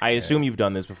time. I assume you've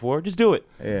done this before. Just do it.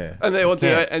 yeah. And they will do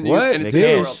Can't. it. And What and it's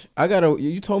dish? world. I gotta.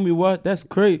 You told me what? That's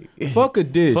great. Fuck a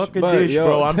dish. Fuck a But, dish, yo,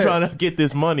 bro. I'm trying to get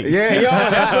this money. Yeah, yo,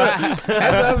 that's the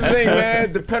other thing,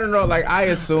 man. Depending on, like, I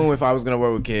assume if I was gonna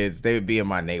work with kids, they would be in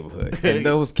my neighborhood, and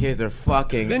those kids are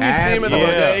fucking. Then you'd see him in the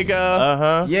assholes. bodega.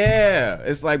 Uh-huh. Yeah,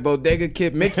 it's like bodega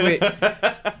kid mixed with,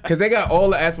 because they got all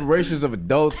the aspirations of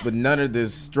adults, but none of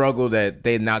this struggle that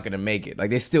they're not gonna make it. Like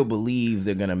they still believe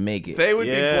they're gonna make it. They would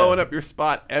be Yeah. blowing up your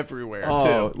spot everywhere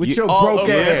Oh, too. with your all broke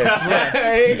over. ass.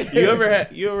 Right? You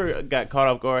ever got caught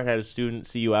off guard, had a student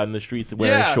see you out in the streets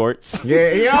wearing Yeah. shorts?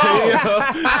 Yeah, yo.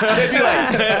 They'd be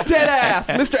like, dead ass.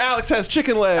 Mr. Alex has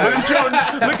chicken legs.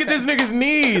 Look at this nigga's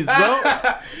knees, bro.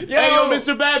 Hey, yo,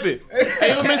 Mr. Babbitt. Hey,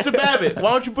 yo, Mr. Babbitt.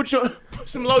 Why don't you put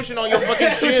some lotion on your fucking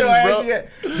Put shins, your ass- bro?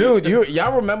 yeah. Dude,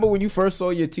 y'all remember when you first saw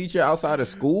your teacher outside of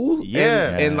school?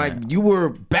 Yeah. and like you were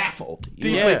baffled.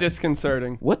 Deeply Yeah.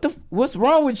 disconcerting. What's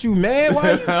wrong with you, man?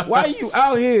 Why are you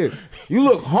out here? You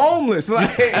look homeless.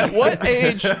 Like, At what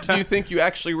age do you think you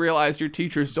actually realize your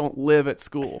teachers don't live at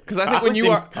school? Because I think when you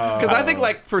are, because I think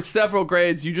like for several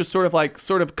grades, you just sort of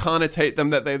connotate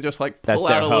them that they just like That's pull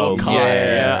their out a little home. card.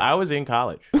 Yeah, I was in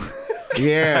college.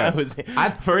 yeah.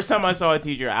 First time I saw a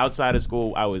teacher outside of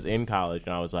school, I was in college,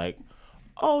 and I was like,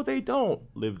 oh, they don't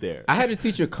live there. I had a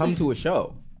teacher come to a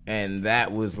show, and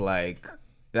that was like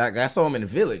I saw him in the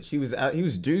village. He was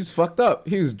fucked up.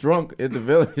 He was drunk in the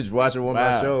village watching one of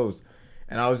my Wow. shows,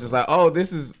 and I was just like,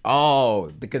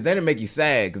 because then it make you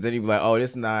sad, because then you be like, oh,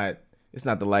 it's not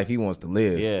the life he wants to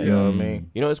live. Yeah. You know what I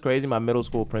mean? You know what's crazy? My middle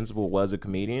school principal was a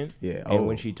comedian. Yeah. And Oh.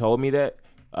 when she told me that,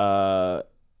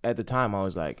 at the time, I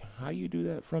was like, how you do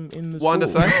that from in the Wanda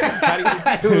school? Sykes? How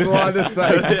do you... It was Wanda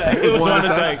Sykes. It was Wanda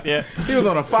Sykes, yeah. He was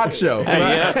on a Fox show.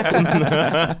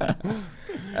 Yeah.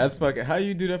 That's fucking. How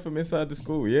you do that from inside the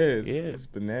school? Yeah, Yeah. it's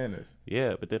bananas.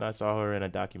 Yeah, but then I saw her in a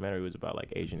documentary. It was about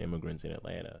like Asian immigrants in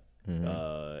Atlanta.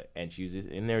 And she was just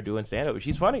in there doing stand up.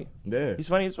 She's funny. Yeah. She's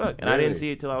funny as fuck. And I Really? didn't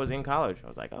see it till I was in college. I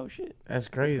was like, oh shit. That's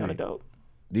crazy. Kind of dope.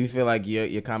 Do you feel like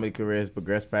your comedy career has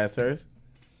progressed past hers?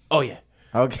 Oh yeah.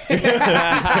 Okay.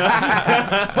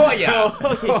 Oh yeah.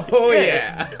 Oh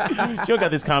yeah. She don't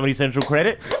got this Comedy Central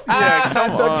credit. Yeah,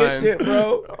 come I took your on. shit,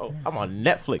 bro. Oh, I'm on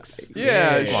Netflix.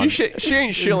 Yeah, she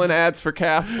ain't shilling ads for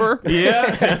Casper.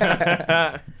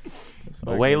 Yeah.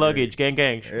 Away luggage,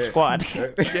 gang, squad.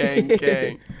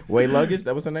 Gang. Way luggage.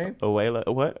 That was her name.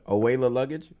 What? Awayla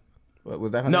luggage. What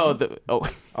was that? Her No, name? oh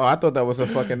I thought that was her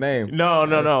fucking name. no.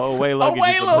 Away luggage.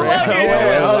 is the Awayla brand. luggage.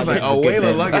 I was like,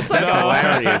 Awayla luggage. That's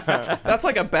hilarious. That's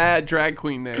like a bad drag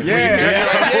queen name. Yeah.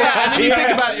 And then you think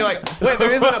about it, you're like, wait,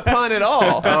 there isn't a pun at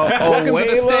all. Welcome to the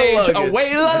Awayla stage, luggage.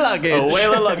 Awayla luggage.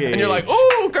 Awayla luggage. And you're like,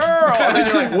 ooh, girl. And then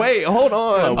you're like, wait, hold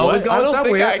on. Always I going don't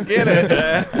somewhere. think I get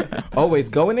it. Always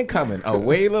going and coming.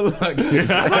 Awayla luggage.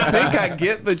 I don't think I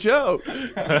get the joke.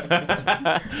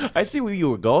 I see what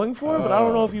you were going for, but I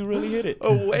don't know if you really hit it.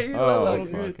 Awayla I don't know if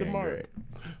luggage. you hit the fucking mark. great.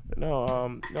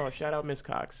 No, shout out Miss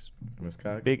Cox. Miss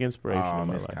Cox. Big inspiration Oh, in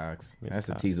my Miss life. Cox. Miss That's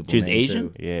Cox. a teasable She's name,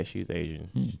 Asian? too. Yeah, she's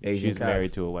Asian. Asian She's Cox.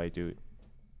 married to a white dude.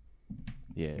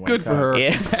 Yeah. Good for her.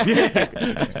 Yeah.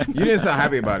 You didn't sound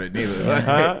happy about it neither. Like,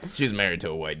 Huh? She's married to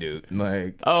a white dude.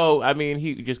 Like, Oh, I mean,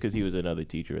 he just because he was another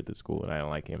teacher at the school, and I don't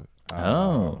like him.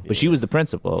 Oh, but she was the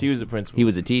principal. She was the principal. He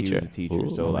was a teacher. He was a teacher.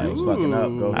 So Ooh. like, who's fucking up?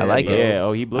 Go I ahead. like it. yeah.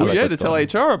 Oh, he blew Ooh, it. you had to tell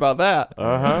HR about that.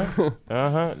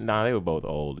 Nah, they were both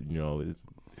old. You know,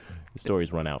 the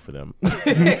stories run out for them.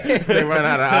 They run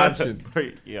out of options.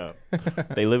 Yeah,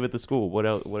 they live at the school. What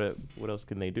else? What else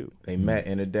can they do? They met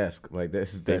in a desk. Like,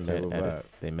 this is They that type of met, vibe.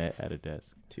 they met at a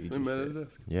desk. They met at a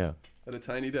desk. Yeah, At a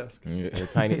tiny desk.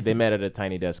 they met at a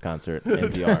Tiny Desk concert.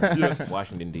 NPR,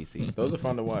 Washington D.C. Those are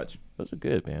fun to watch. Those are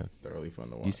good, man. Thoroughly fun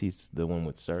to watch. You see the one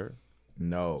with Sir?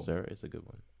 No. Sir, it's a good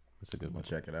one. It's a good I'm one.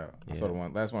 gonna check it out. I Yeah. saw the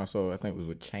one. Last one I saw, I think, was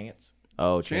with Chance.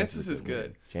 Oh, Chances is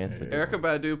good. Chances is a good Erica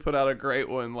one. Badu put out a great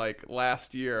one like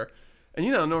last year. And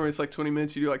you know, normally it's like 20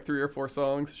 minutes, you do like 3 or 4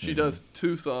 songs. She does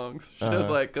 2 songs. She does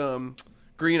like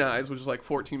Green Eyes, which is like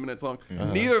 14 minutes long.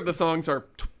 Neither of the songs are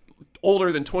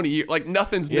older than 20 years. Like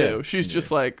nothing's Yeah. new. She's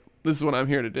just like, this is what I'm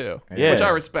here to do. Yeah. Which I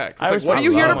respect. It's I like, respect what are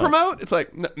you it here so to much. promote? It's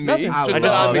like, me. Nothing. Just I that,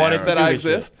 just I'm, wanted that to I do this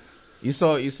shit. exist.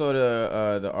 You saw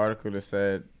the article that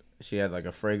said she had like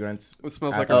a fragrance. It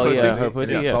smells like after her Oh, pussy. yeah, her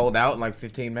pussy. It Yeah. sold out in like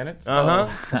 15 minutes. Uh-huh.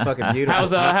 It's fucking beautiful.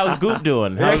 How's Goop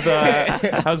doing? How's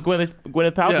Gwyneth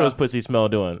Paltrow's Yeah. pussy smell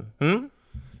doing?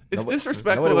 It's Nobody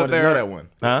disrespectful wanted that to know they're. that one.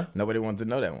 Huh? Nobody wanted to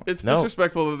know that one. It's No.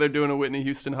 disrespectful that they're doing a Whitney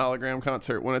Houston hologram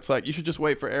concert when it's like you should just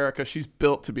wait for Erica. She's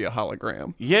built to be a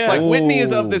hologram. Yeah. Like Whitney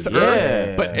is of this Ooh, earth,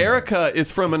 yeah. but Erica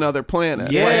is from another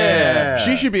planet. Yeah. Like,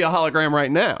 she should be a hologram right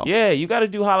now. Yeah, you got to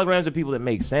do holograms of people that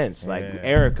make sense, like Yeah.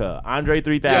 Erica, Andre Yeah,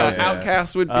 3000,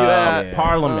 Outcast would be that. yeah.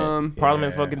 Parliament,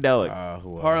 Parliament Funkadelic,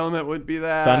 Who else? Parliament would be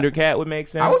that. Thundercat would make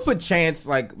sense. I would put Chance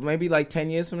like maybe like 10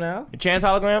 years from now. Chance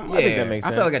hologram. I think that makes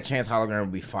sense. I feel like a Chance hologram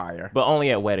would be fire. but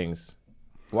only at weddings.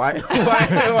 Why?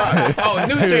 Why? Oh,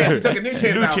 new Chance. You took a new Chance.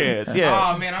 New album. Chance,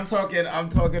 yeah. Oh man, I'm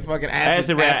talking fucking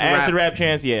Acid rap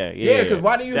Chance. Yeah, Yeah, because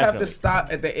why do you have to definitely.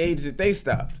 stop at the age that they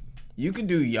stopped? You could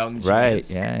do young Chance. Right.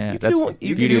 Yeah. You That's could the do- you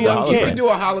You beauty could of do, the you hologram. could do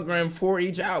a hologram for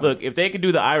each album. Look, if they could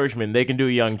do the Irishman, they can do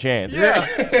Young Chance. Yeah.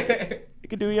 You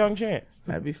could do Young Chance.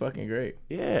 That'd be fucking great.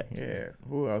 Yeah. Yeah.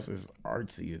 Who else is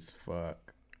artsy as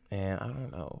fuck? Man, I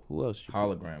don't know who else.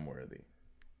 Hologram worthy.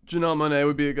 Janelle Monáe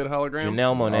would be a good hologram.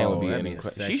 Janelle Monáe would be that'd an be a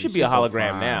incredible. sexy- She should be a she's so hologram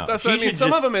fine. now. That's She what I mean. should Some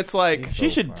just- of them, it's like She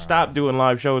should fine. stop doing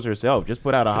live shows herself. Just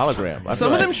put out a hologram. I some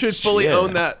feel of them like- should fully Yeah.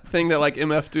 own that thing that like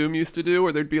MF Doom used to do,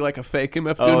 where there'd be like a fake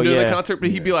MF Doom Oh, doing the yeah. concert, but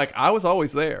he'd be like, "I was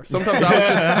always there." Sometimes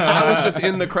I was just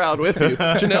in the crowd with you.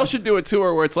 Janelle should do a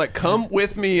tour where it's like, "Come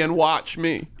with me and watch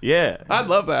me." Yeah. I'd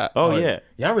love that. Oh yeah.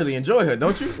 Y'all really enjoy her,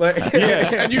 don't you? Like,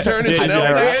 Yeah. And you turn to Yeah, Janelle.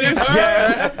 yeah, and right.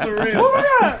 yeah. that's the real.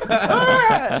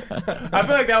 I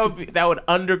feel like that would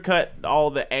undercut all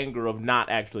the anger of not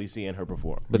actually seeing her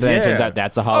perform. But then it turns Yeah. out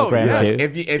that's a hologram yeah.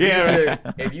 too.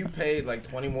 If you paid like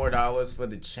 $20 more for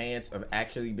the chance of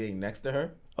actually being next to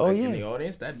her, Oh, like, yeah. in the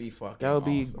audience, that'd be fucking. That would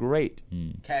be awesome. great.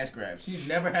 Cash grab. She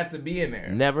never has to be in there.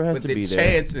 Never has but to the be there.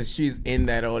 chance is she's in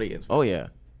that audience. Oh yeah.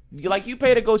 You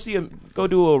pay to go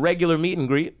do a regular meet and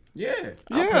greet. Yeah.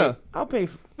 Yeah. I'll pay.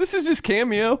 This is just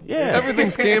cameo. Yeah.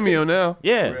 Everything's cameo now.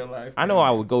 Yeah. Real life, I know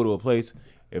I would go to a place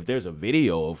if there's a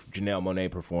video of Janelle Monáe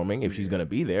performing, if she's gonna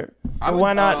be there. I would,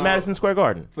 Why not Madison Square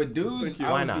Garden? For dudes,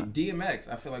 Why I not? would be DMX.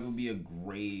 I feel like would be a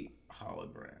great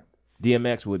hologram.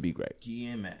 DMX would be great.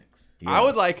 DMX. I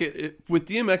would like it with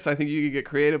DMX. I think you could get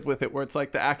creative with it, where it's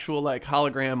like the actual like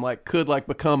hologram like could like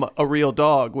become a real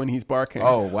dog when he's barking.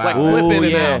 Oh, wow. Like Ooh, flip in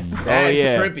and yeah. out, Oh That's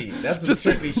yeah. trippy. That's some Just-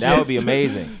 trippy shit. That would be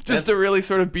amazing. just to really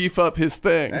sort of beef up his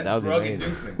thing. That's That would be drug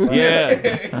amazing. inducing.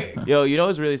 Yeah. Yo, you know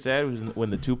what's really sad was when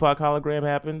the Tupac hologram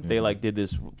happened. They like did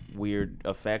this weird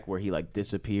effect where he like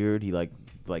disappeared. He like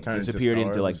like Turn into disappeared stars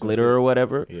into or like some glitter shit. or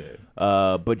whatever.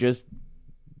 Yeah. But just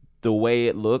the way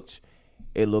it looked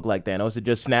like Thanos had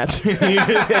just snapped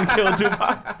and killed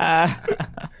Tupac.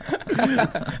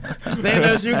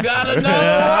 Thanos, you gotta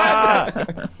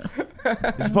know.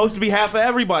 It's supposed to be half of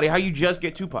everybody. How you just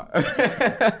get Tupac?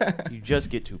 You just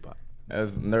get Tupac.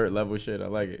 That's nerd level shit. I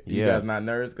like it. You Yeah. guys not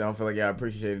nerds? 'Cause I don't feel like y'all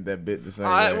appreciated that bit the same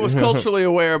I way. was culturally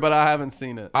aware, but I haven't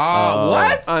seen it.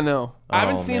 What? I know. I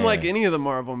haven't Oh, seen man. like any of the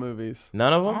Marvel movies.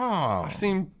 None of them. Oh. I've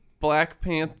seen Black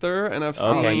Panther, and I've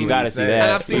Okay, seen. you gotta see that.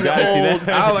 And I've seen you gotta the see old.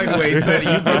 that. I like the way he said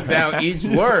it. You broke down each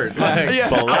word. Like, Yeah,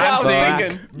 Black I was Black.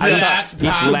 thinking.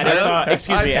 Each letter.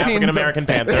 Excuse I've me, seen African American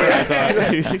Panther. I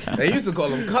saw. they used to call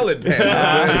him colored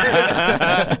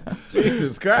panther.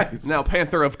 Jesus Christ. Now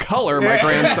Panther of Color, my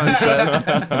grandson says.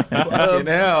 Fucking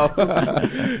hell.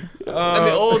 And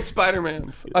the old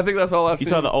Spider-Mans. I think that's all I've You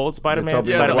seen. saw the old Spider-Man?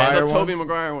 Tobey yeah, Maguire the Tobey ones?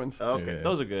 Maguire ones. Okay, Yeah.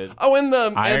 those are good. Oh, and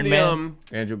the Iron Man?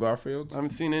 Andrew Garfield. I haven't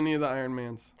seen any of the Iron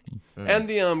Mans. And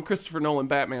the Christopher Nolan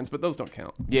Batmans, but those don't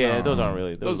count. Yeah, those aren't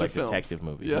really. Those Those are are like films. detective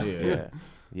movies. Yeah.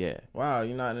 Yeah. Wow,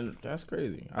 you're not in. That's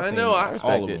crazy. I seen know, I all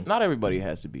Respect of it. them. Not everybody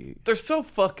has to be. They're so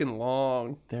fucking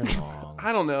long. They're long.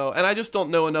 I don't know, and I just don't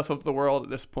know enough of the world at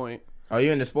this point. Are you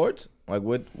into sports? Like,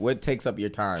 what takes up your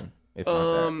time? If not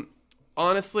that?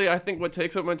 Honestly, I think what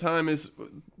takes up my time is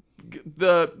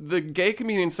the gay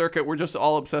comedian circuit. We're just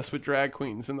all obsessed with drag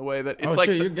queens in the way that it's Oh like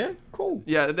shit, you're gay? Cool.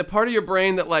 yeah, the part of your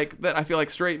brain that I feel like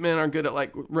straight men are good at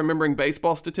like remembering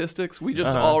baseball statistics. We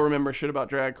just all remember shit about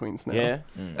drag queens now. Yeah.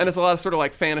 And it's a lot of sort of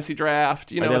like fantasy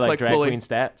draft. You know, Are there it's like like drag fully queen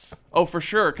stats? Oh, for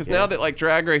sure. Because now that like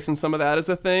Drag Race and some of that is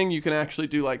a thing, you can actually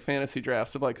do like fantasy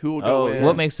drafts of like who will go Oh, in.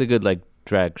 What makes a good like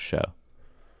drag show?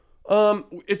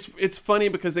 It's funny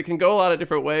because it can go a lot of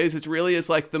different ways. It really is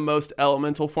like the most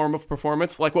elemental form of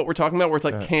performance, like what we're talking about, where it's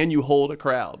like, can you hold a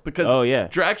crowd? Because Oh, yeah.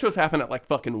 drag shows happen at like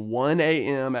fucking 1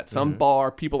 a.m. at some bar.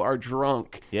 People are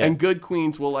drunk, Yeah. and good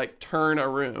queens will like turn a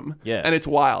room. Yeah. And it's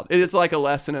wild. It's like a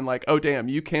lesson in like, oh damn,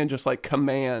 you can just like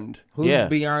command. Who's Yeah.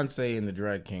 Beyonce in the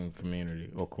drag king community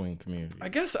or queen community? I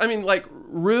guess I mean like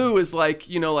Rue is like,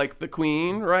 you know, like the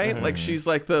queen, right? Like she's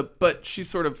like but she's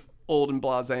sort of old and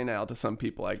blasé now to some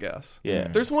people, I guess. Yeah.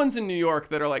 There's ones in New York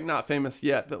that are like not famous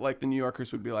yet that like the New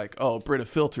Yorkers would be like, oh, Britta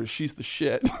Filters, she's the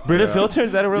shit. Britta Filter,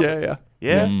 is that a real? yeah.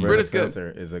 Yeah. Britta Britta's good.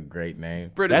 Filter is a great name.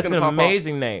 Britta's That's an gonna pop off.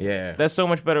 amazing name. Yeah. That's so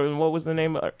much better than what was the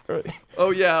name? Oh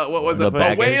yeah, what was The it?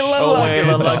 baggage.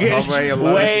 Awayla Luggage.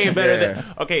 Awayla Way Luggage, better yeah.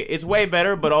 than. Okay, it's way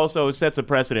better, but also sets a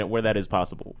precedent where that is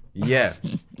possible. Yeah.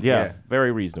 Yeah,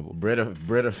 very reasonable. Britta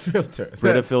Filter. Britta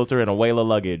That's- Filter and Awayla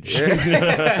Luggage.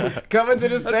 Coming to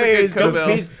the a stage. good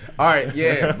co-bill. All right,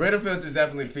 yeah. Britta Filter is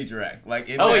definitely the feature act. Like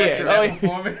in Oh, that, yeah. in Oh, that yeah.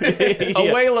 performance.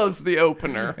 Awayla's the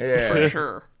opener Yeah. for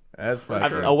sure. That's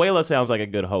fucking Awayla sounds like a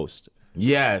good host.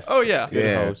 Yes. Oh, yeah. Good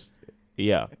Yeah. host.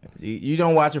 Yeah. You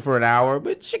don't watch her for an hour,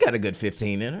 but she got a good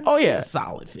 15 in her. Oh, yeah. A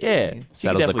solid 15. Yeah. She can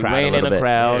Settles the definitely crowd a rein in little a bit.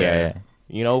 crowd. Yeah.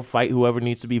 You know, fight whoever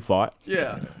needs to be fought.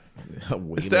 Yeah.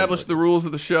 Way Establish better. the rules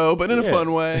of the show, but in a Yeah.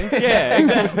 fun way. Yeah,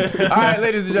 exactly. All right,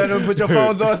 ladies and gentlemen, put your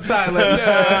phones on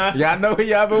silent. Y'all know who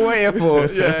y'all been waiting for.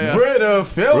 Yeah. Britta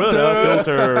Filter.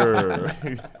 Britta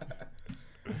Filter.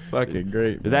 Fucking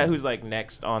great. Is that who's like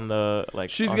next on the like?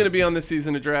 She's on- gonna be on this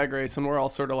season of Drag Race, and we're all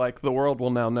sort of like, the world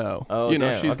will now know. Oh, you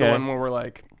know, damn, she's the okay. one where we're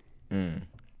like, the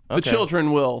Okay.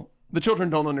 children will. The children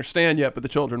don't understand yet, but the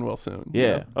children will soon. you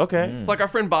Yeah. know? Okay. Like our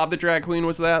friend Bob the drag queen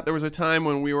was that. There was a time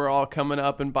when we were all coming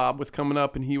up and Bob was coming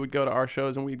up and he would go to our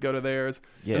shows and we'd go to theirs.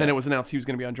 Yeah. And then it was announced he was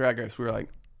going to be on Drag Race. We were like,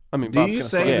 I mean, Do Bob's you gonna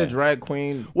say suck. the drag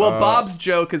queen? Well, Bob's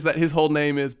joke is that his whole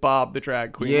name is Bob the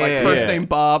drag queen. Like Yeah. first Yeah. name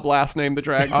Bob, last name the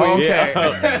drag queen. Okay.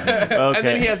 Okay. And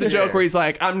then he has a joke where he's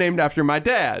like, I'm named after my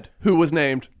dad, who was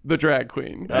named the drag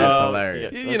queen. That's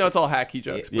hilarious. You know, it's all hacky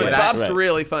jokes. Yeah, But but Bob's right.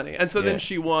 really funny. And so Yeah. then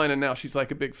she won, and now she's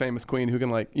like a big famous queen who can,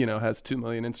 like, you know, has 2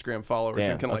 million Instagram followers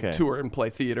Damn, and can, like, okay. tour and play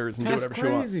theaters and That's do whatever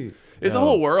she wants. crazy. It's a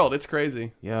whole world. It's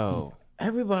crazy. Yo,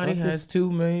 Everybody has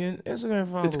 2 million Instagram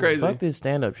followers. It's crazy. fuck this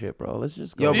stand-up shit, bro. Let's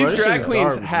just go. Yo, These bro, this drag shit is queens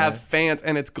garbage, have man. fans,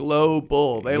 and it's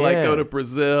global. They like Yeah. go to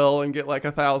Brazil and get like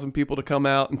 1,000 people to come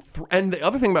out. And the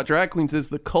other thing about drag queens is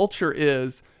the culture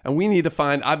is, and we need to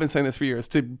find. I've been saying this for years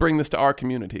to bring this to our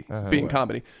community, being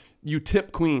comedy. You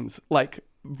tip queens like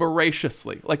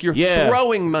voraciously, like you're Yeah.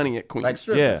 throwing money at queens, Like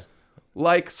strippers.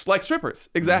 like strippers,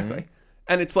 exactly.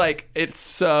 And it's like it's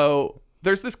so.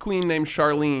 There's this queen named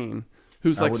Charlene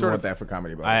who's I like wouldn't sort want of. that for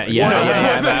comedy, by I- the way. yeah, I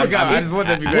yeah, yeah, I just want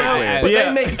that to be very clear. But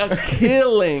Yeah. they make a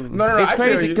killing. No, It's I feel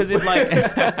crazy you. because it like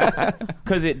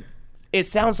because it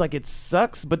sounds like it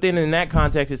sucks, but then in that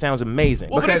context, it sounds amazing.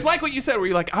 Well, but it's like what you said, where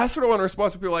you're like, I sort of want to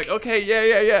respond to people like, okay,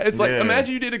 yeah. It's like,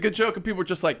 imagine you did a good joke and people were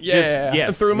just like,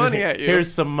 and threw money at you. Here's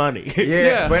some money.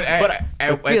 Yeah. But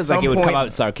it feels like it would come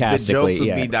out sarcastically. The jokes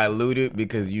would be diluted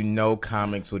because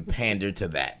comics would pander to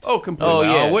that. Oh, completely. Oh,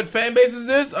 yeah. What fan base is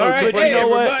this? All right, But you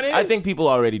know everybody. what? I think people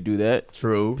already do that.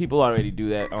 True. People already do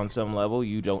that on some level.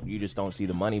 You just don't see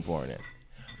the money pouring in.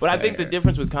 But I think the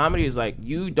difference with comedy is like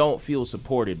you don't feel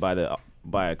supported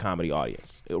by a comedy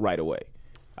audience right away.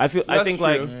 I think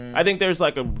there's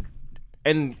like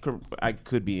and I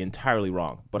could be entirely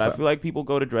wrong, but I feel like people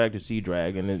go to drag to see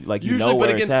drag, and it, like usually, where but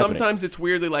again, it's happening. sometimes it's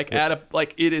weirdly like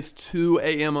it is 2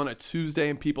 a.m. on a Tuesday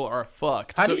and people are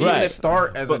fucked. How do you even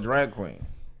start as a drag queen?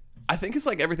 I think it's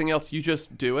like everything else. You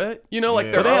just do it. You know, like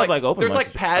Yeah. there But they are have, like, open there's mics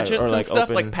like pageants or, like, and stuff,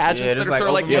 open- like pageants Yeah, that are there's, sort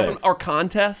of like, like the open open or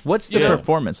contests. What's the you know?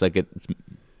 performance? Like it's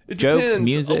It jokes, depends.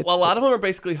 music? A lot of them are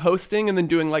basically hosting and then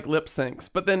doing like lip syncs.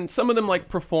 But then some of them like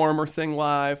perform or sing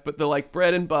live. But the like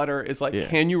bread and butter is like,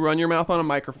 can you run your mouth on a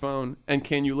microphone and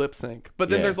can you lip sync? But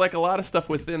then there's like a lot of stuff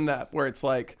within that where it's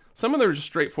like some of them are just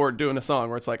straightforward doing a song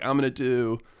where it's like I'm gonna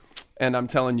do. And I'm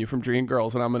telling you from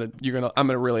Dreamgirls, and I'm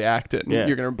gonna really act it, and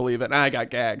you're gonna believe it. And I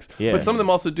got gags. Yeah. But some of them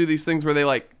also do these things where they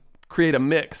like create a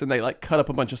mix and they like cut up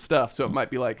a bunch of stuff. So it might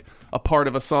be like a part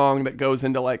of a song that goes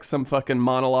into like some fucking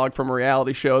monologue from a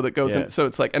reality show that goes in. So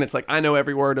it's like I know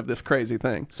every word of this crazy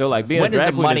thing. So like being When a does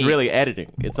drag the queen money- is really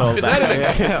editing. It's all It's about editing.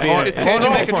 It's on you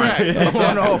all make a track. fronts. It's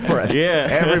on all fronts. Yeah.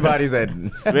 Everybody's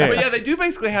editing. But yeah, they do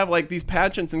basically have like these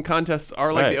pageants and contests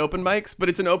are like Right. the open mics, but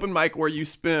it's an open mic where you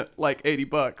spent like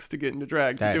 $80 to get into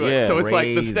drag to That's do it. yeah, So it's like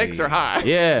the crazy. stakes are high.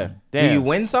 Yeah. Do Damn. you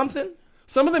win something?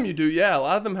 Some of them you do, yeah. A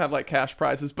lot of them have like cash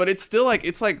prizes, but it's still like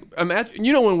imagine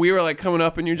when we were like coming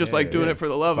up and you're just like doing it for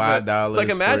the love of it. $5 It's like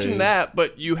imagine free. that,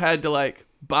 but you had to like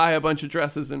buy a bunch of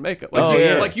dresses and makeup. Like, Oh,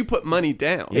 yeah. like you put money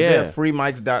down. Is Yeah. there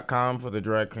freemics.com for the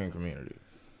drag queen community?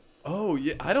 Oh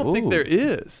yeah, I don't think Ooh. there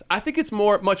is. I think it's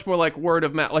much more like word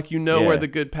of mouth. Like Yeah. where the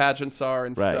good pageants are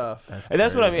and Right. stuff. And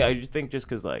that's what I mean. I just think just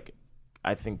because like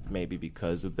I think maybe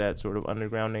because of that sort of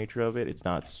underground nature of it, it's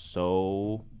not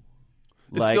so.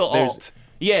 It's still there's- alt.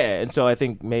 Yeah, and so I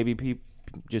think maybe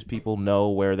people know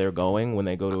where they're going when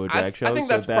they go to a drag show. I think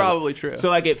so that's probably true. So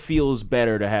like it feels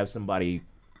better to have somebody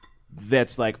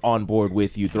that's like on board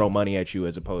with you throw money at you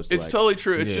as opposed to It's like, totally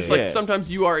true. It's just Yeah. like sometimes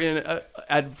you are in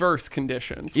adverse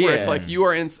conditions where it's Yeah. like you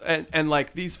are in, and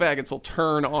like these faggots will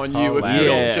turn on you if you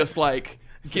Yeah. don't just like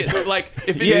get like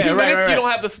if in Yeah, 2 right, minutes right. you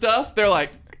don't have the stuff, they're like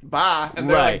bye, and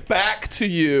they're Right. like back to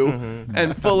you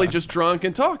and fully just drunk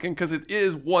and talking because it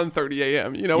is 1:30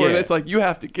 a.m. You know where Yeah. it's like you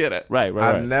have to get it. right.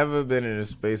 I've never been in a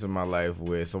space in my life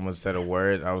where someone said a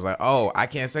word. I was like, oh, I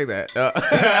can't say that.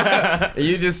 And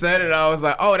you just said it. I was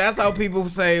like, oh, that's how people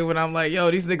say when I'm like,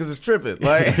 yo, these niggas is tripping.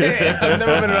 Like, I've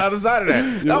never been on the other side of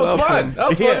that. That was fun. That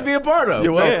was fun to be a part of.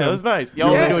 Yeah, that was nice.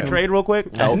 Y'all want to do a trade real quick?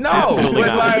 No, but absolutely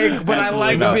not. I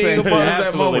like not. being a part of that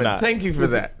Absolutely moment. not. Thank you for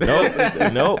that.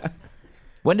 Nope.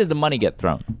 when does the money get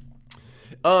thrown?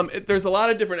 There's a lot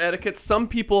of different etiquettes. Some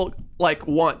people like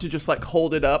want to just like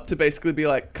hold it up to basically be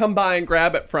like, come by and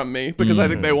grab it from me because I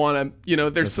think they want to,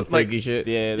 there's Some some, like, freaky shit.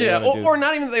 Yeah. they yeah, wanna do- or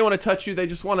not even that they want to touch you. They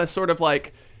just want to sort of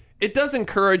like, it does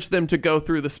encourage them to go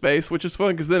through the space, which is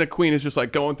fun because then a queen is just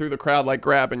like going through the crowd, like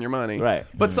grabbing your money. Right.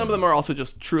 But some of them are also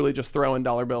just truly just throwing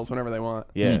dollar bills whenever they want.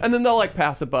 Yeah. And then they'll like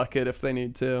pass a bucket if they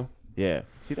need to. Yeah.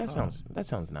 See, that sounds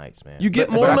nice, man. You get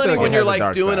But more I feel money like when it you're has a like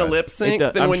dark doing a side. lip sync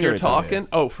does- than I'm when sure you're it does. talking.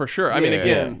 Oh, for sure. I mean, Yeah.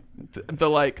 again, the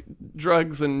like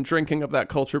drugs and drinking of that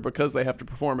culture because they have to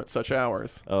perform at such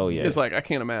hours. Oh, yeah. It's like I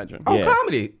can't imagine. Oh, Yeah.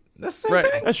 comedy. That's the same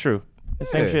Right. thing. That's true. The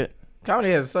same Yeah. shit.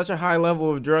 Comedy has such a high level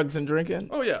of drugs and drinking.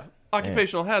 Oh yeah,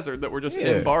 occupational hazard that we're just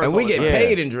Yeah. in bars. And we all the get time.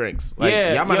 paid in drinks. Like,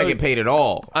 Yeah, y'all might not yo. get paid at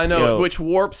all. I know, Yo. which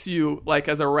warps you like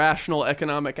as a rational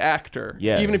economic actor.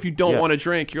 Yes. Even if you don't Yeah. want to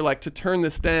drink, you're like to turn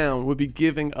this down would be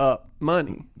giving up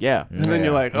money. Yeah. And then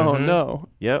you're like, oh no.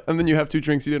 Yep. And then you have 2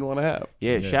 drinks you didn't want to have.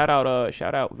 Yeah, shout out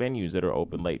venues that are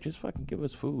open late. Just fucking give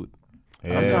us food. I'm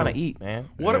Yeah. trying to eat, man.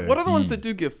 What are the ones that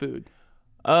do give food?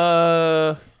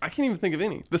 Uh, I can't even think of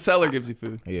any. The Cellar gives you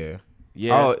food. Yeah.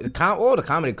 yeah. Oh, all the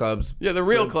comedy clubs. Yeah, the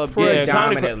real clubs. Yeah, Yeah,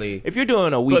 comedy predominantly. club- if you're doing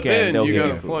a but weekend, then they'll you give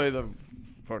gotta you food. play the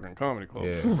fucking comedy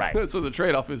clubs. Yeah. Right. So the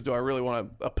trade-off is, do I really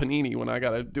want a panini when I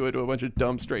gotta do it to a bunch of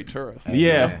dumb straight tourists? Yeah,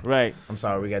 Yeah. right. I'm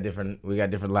sorry, we got different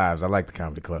lives. I like the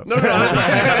comedy club. No,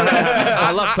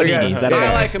 I love paninis. I don't I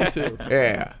know. like them too.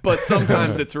 Yeah. But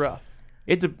sometimes it's rough.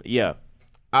 Yeah.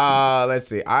 Let's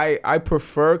see. I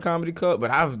prefer comedy club,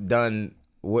 but I've done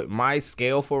what my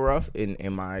scale for rough in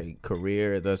my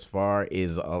career thus far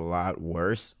is a lot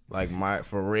worse Like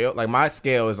my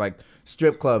scale is like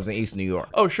strip clubs in East New York.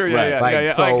 Oh sure,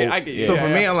 yeah. So, I get you. So for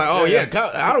me, I'm like,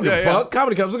 I don't give a fuck.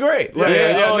 Comedy clubs are great. Like,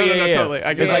 Totally.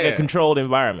 I get It's it. like a controlled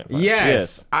environment. Like,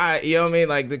 Yes. You know what I mean?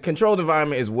 Like the controlled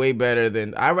environment is way better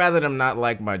than I'd rather them not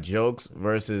like my jokes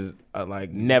versus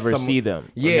like Never see them.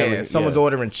 Yeah, someone's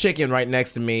ordering chicken right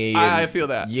next to me. I feel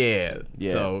that. Yeah.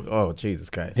 Yeah. So, Jesus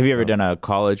Christ. Have you ever done a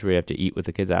college where you have to eat with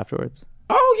the kids afterwards?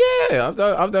 Oh yeah,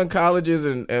 I've done colleges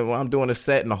and I'm doing a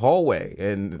set in the hallway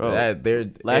and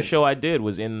Last show I did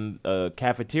was in a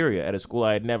cafeteria at a school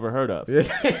I had never heard of.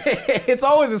 It's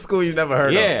always a school you've never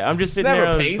heard of. Yeah, I'm just sitting Never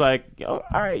there and Pace. it's like, all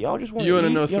right, y'all just want You to want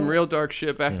to know some real dark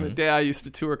shit? Back in the day, I used to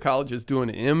tour colleges doing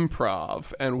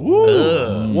improv, and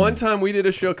one time we did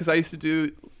a show because I used to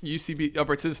do UCB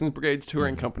Upright Citizens Brigade's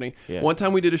touring company. Yeah. One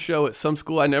time we did a show at some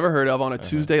school I never heard of on a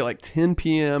Tuesday at like 10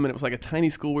 p.m. and it was like a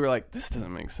tiny school. We were like, this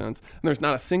doesn't make sense. And there's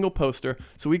not a single poster.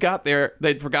 So we got there.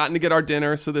 They'd forgotten to get our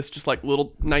dinner. So this just like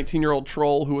little 19-year-old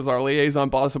troll who was our liaison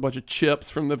bought us a bunch of chips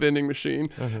from the vending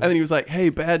machine. And then he was like, hey,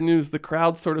 bad news. The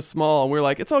crowd's sort of small. And we were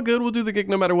like, it's all good. We'll do the gig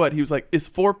no matter what. He was like, it's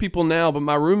 4 people now, but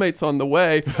my roommate's on the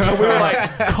way. And we were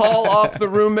like, call off the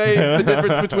roommate. The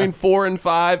difference between 4 and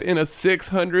 5 in a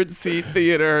 600-seat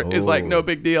theater is like no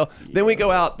big deal. Then we go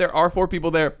out. There are 4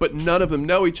 people there, but none of them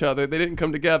know each other. They didn't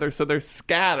come together, so they're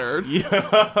scattered.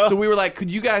 So we were like, could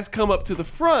you guys come up to the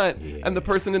front? And the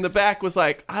person in the back was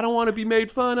like, I don't want to be made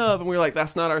fun of. And we were like,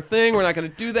 that's not our thing. We're not going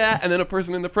to do that. And then a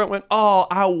person in the front went, oh,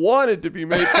 I wanted to be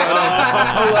made fun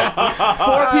of. We're like,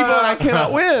 4 people and I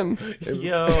cannot win.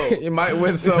 Yo. You might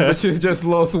win some, but you just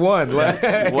lost one. Like,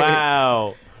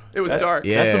 Wow. It was dark.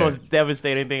 Yeah. That's the most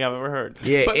devastating thing I've ever heard.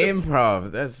 yeah, But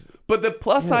improv. That's But the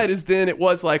plus side is then it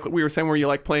was like what we were saying where you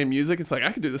like playing music. It's like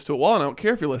I could do this to a wall and I don't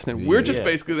care if you're listening. We're just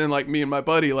basically then like me and my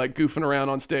buddy like goofing around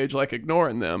on stage like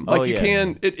ignoring them. Like you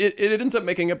can it ends up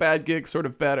making a bad gig sort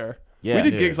of better. Yeah. We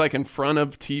did Yeah. gigs like in front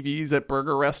of TVs at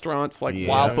burger restaurants like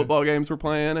while football games were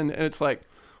playing and it's like,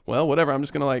 well, whatever. I'm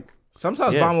just gonna like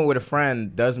sometimes bombing with a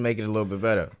friend does make it a little bit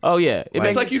better. Oh, yeah. It makes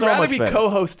it's like it you'd so rather much be better.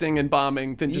 co-hosting and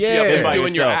bombing than just be Yeah. up there By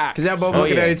doing your yourself. act. Because y'all both Oh,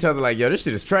 looking yeah. at each other like, yo, this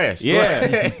shit is trash.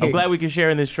 Yeah. I'm glad we can share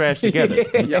in this trash together.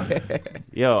 Yeah.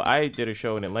 Yo, I did a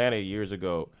show in Atlanta years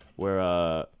ago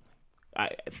where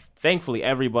thankfully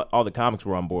all the comics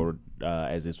were on board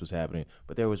as this was happening.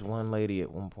 But there was one lady at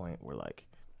one point where like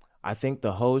I think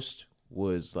the host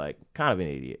was like kind of an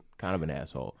idiot, kind of an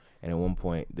asshole. And at one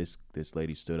point this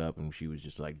lady stood up and she was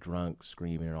just like drunk,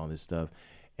 screaming and all this stuff.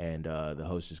 And the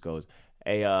host just goes,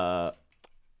 hey,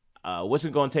 what's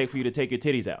it gonna take for you to take your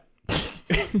titties out?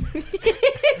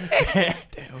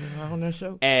 On that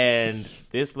show? And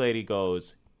this lady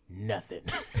goes, nothing.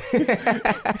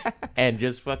 And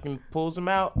just fucking pulls them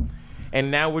out. And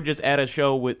now we're just at a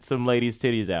show with some ladies'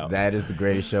 titties out. That is the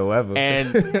greatest show ever.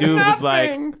 And dude was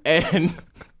like, and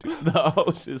the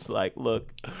host is like, look,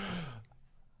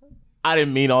 I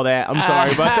didn't mean all that. I'm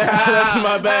sorry about that. That's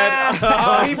my bad.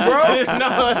 Oh, he broke?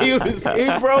 No,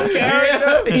 He broke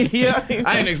character? Yeah.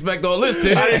 I didn't expect all this,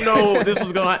 too. I didn't know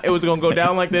it was gonna go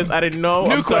down like this. I didn't know.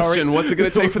 New I'm sorry. question, what's it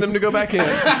gonna take for them to go back in?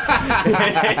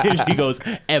 And she goes,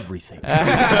 everything.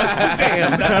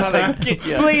 Damn, that's how they get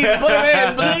you. Please, put him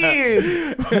in,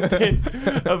 please. But then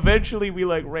eventually we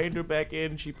like reined her back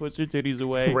in. She puts her titties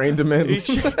away. Reined him in.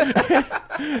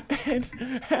 And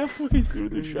halfway through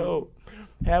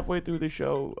the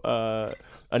show,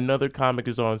 another comic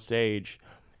is on stage,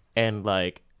 and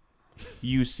like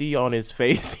you see on his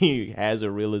face he has a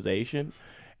realization,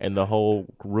 and the whole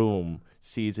room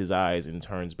sees his eyes and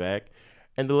turns back.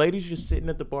 And the lady's just sitting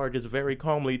at the bar, just very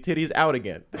calmly, titties out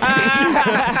again.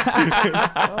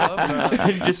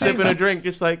 Just sipping a drink,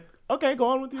 just like, okay, go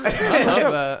on with your I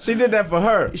love that. She did that for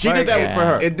her. She did that for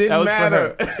her. It That didn't was for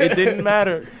matter. her. It didn't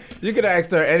matter. You could have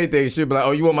asked her anything. She'd be like,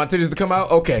 oh, you want my titties to come out?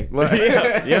 Okay. Like,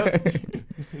 Yeah.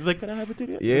 He's like, can I have a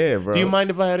titty out? Yeah, bro. Do you mind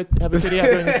if I have a titty out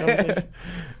during this conversation?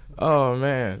 Oh,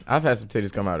 man. I've had some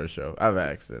titties come out of the show. I've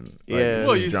asked. And, Yeah.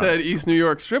 Well, you said East New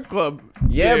York strip club.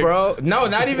 Yeah, gigs. bro. No,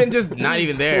 not even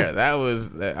there. I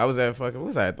was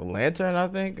at the Lantern, I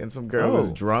think, and some girl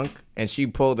was drunk and she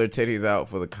pulled her titties out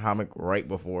for the comic right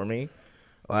before me.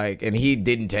 Like, and he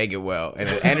didn't take it well, and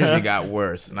the energy got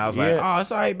worse. And I was like, "Oh,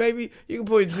 it's all right, baby. You can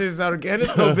pull your titties out again.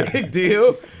 It's no big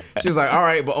deal." She was like, "All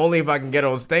right, but only if I can get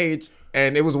on stage."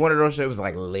 And it was one of those shows. It was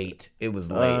like late. It was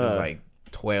late. It was like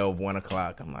 12, 1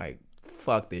 o'clock. I'm like,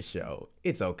 "Fuck this show.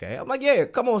 It's okay." I'm like, "Yeah,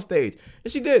 come on stage,"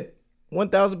 and she did.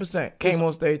 1000%. Came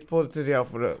on stage, pulled the titty out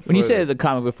for the. When you said the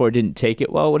comic before didn't take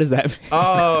it well, what does that mean?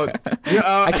 Oh,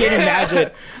 I can't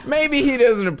imagine. Maybe he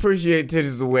doesn't appreciate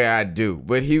titties the way I do,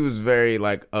 but he was very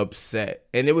like upset,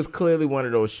 and it was clearly one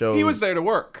of those shows. He was there to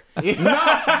work. Let's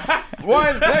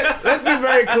be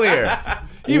very clear.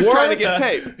 He was trying to get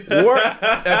tape.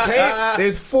 Tape.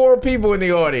 There's 4 people in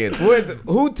the audience.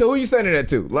 Who you sending that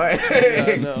to? Like,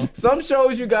 some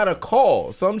shows you gotta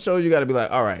call. Some shows you gotta be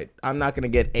like, all right, I'm not gonna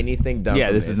get anything done.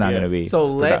 Yeah, this is not gonna be. So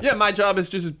my job is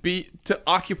just to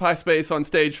occupy space on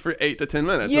stage for 8 to 10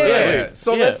 minutes.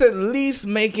 So let's at least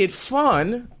make it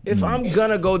fun. If I'm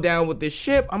gonna go down with this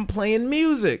ship, I'm playing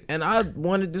music, and I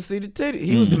wanted to see the titty.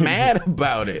 He was mad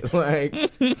about it. Like,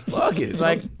 fuck it.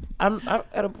 Like, I'm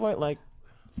at a point like.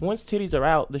 Once titties are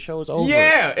out, the show is over.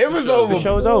 Yeah, it was over. The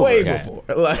show's over. Way before.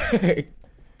 Like,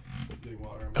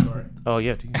 oh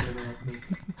yeah.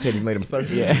 titties made him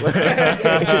thirsty.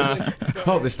 Yeah.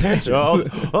 Oh, this tension.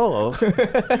 Oh.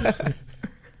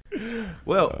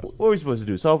 Well, what were we supposed to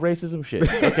do? Solve racism? Shit.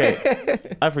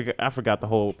 Okay. I forgot the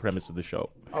whole premise of the show.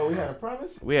 Oh, we had a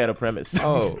premise? We had a premise.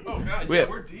 Oh. God,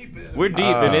 we're deep in. We're deep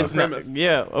in it's premise. not.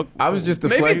 Yeah. Okay. I was just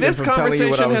deflecting this from telling you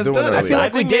what I conversation was has doing done it. earlier. I feel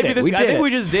like we did it. I think we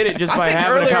just did it just by I think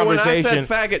having a earlier when I conversation.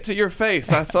 said faggot to your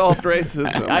face, I solved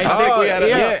racism. I think we had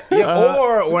a-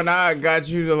 Or when I got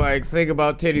you to like think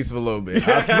about titties for a little bit.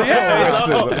 I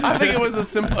I think it was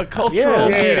a cultural Yeah,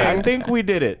 meeting. I think we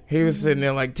did it. He was sitting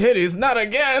there like, titties, not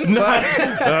again. But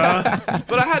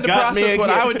I had to Got me process what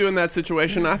again. I would do in that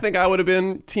situation. I think I would have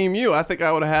been Team You. I think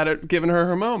I would have had it, given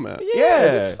her moment.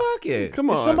 Yeah. Just fuck it. Come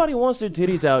If on. somebody wants their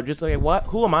titties out, just like what?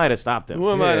 Who am I to stop them? Who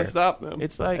am I Yeah. to stop them?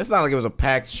 It's like It's not like it was a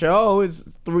packed show.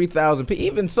 It's 3,000 people.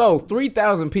 Even so,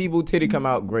 3,000 people, titty come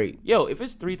out great. yo, if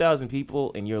it's 3,000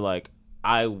 people and you're like,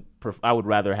 I would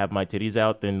rather have my titties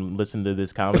out than listen to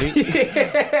this comedy.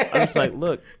 I'm just like,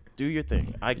 look, do your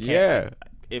thing. I can't. Yeah.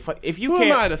 If you Who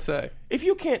am I can't to say? if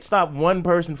you can't stop one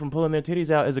person from pulling their titties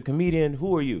out as a comedian,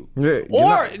 who are you? Yeah,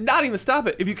 Or not even stop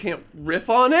it. If you can't riff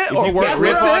on it or you work can't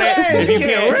riff riff on on it. it, if you can't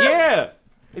can't, riff. yeah.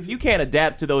 If you can't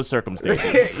adapt to those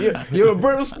circumstances, you're a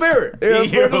brittle spirit. You're a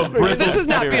You're brittle a spirit. brittle- This is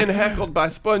not being heckled by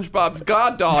SpongeBob's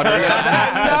goddaughter.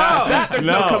 That there's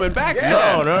no coming back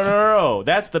from. no.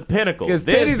 That's the pinnacle. Because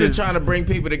This titties is are trying to bring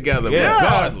people together, Yeah.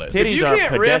 regardless. Titties If you are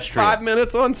can't riff pedestrian. 5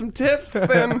 minutes on some tits,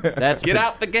 then That's get pe-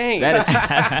 out the game. That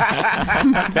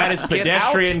is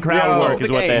pedestrian out. crowd Yo, work is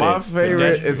the what game. that is. Mom's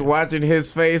favorite is watching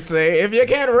his face say, if you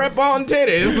can't rip on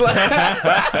titties.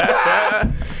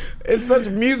 It's such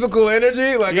musical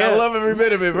energy. Like, Yeah. I love every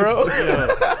bit of it, bro.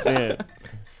 Yeah.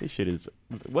 This shit is.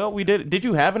 Well, we did. Did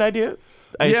you have an idea?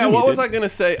 Yeah, what was I going to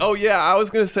say? Oh, yeah, I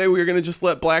was going to say we were going to just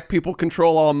let black people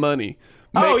control all money.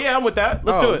 Oh yeah, I'm with that.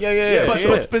 Let's do it. yeah.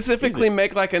 But specifically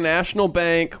make like a national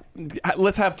bank.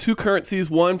 Let's have 2 currencies,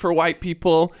 one for white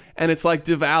people, and it's like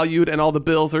devalued and all the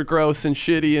bills are gross and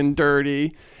shitty and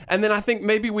dirty. And then I think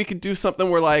maybe we could do something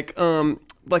where like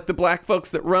the black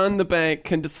folks that run the bank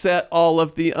can set all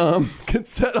of the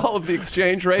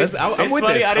exchange rates. I'm It's with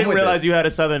funny. this. I didn't I'm with realize this. you had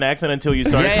a southern accent until you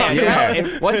started talking yeah. about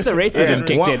it. Once the racism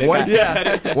kicked in, it Once got-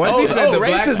 he said the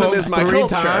black racism folks is my 3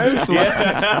 culture. times,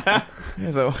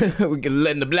 so we can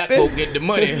let the black folk get the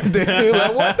money. Then you're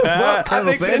like, what the fuck,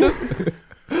 Colonel Sanders?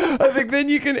 I think then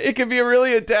it can be a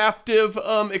really adaptive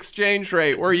exchange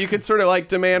rate where you could sort of like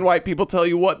demand white people tell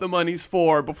you what the money's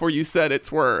for before you said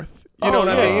it's worth. You know what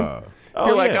I mean? If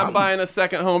you're like, I'm buying a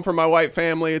second home for my white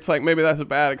family, it's like, maybe that's a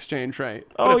bad exchange rate.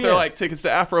 But if they're like tickets to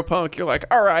Afropunk, you're like,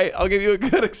 all right, I'll give you a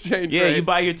good exchange Yeah, rate. you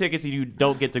buy your tickets and you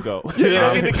don't get to go. You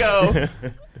don't get to go.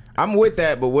 I'm with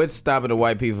that, but what's stopping the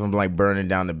white people from like burning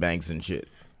down the banks and shit?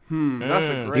 That's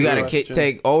a great You gotta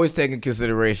question. always take in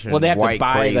consideration. well, they have white to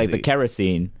buy crazy. like the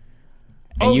kerosene,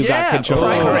 and Oh, you yeah, got control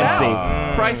of price the it currency.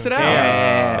 out. Price it out.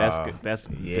 Yeah. That's good. That's a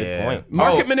good point.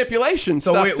 Market Oh. manipulation.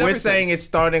 So stops we're everything. saying it's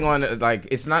starting on like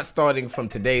it's not starting from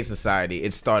today's society.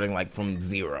 It's starting like from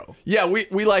zero. Yeah, we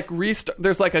like restart.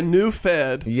 There's like a new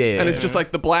Fed, Yeah. and it's just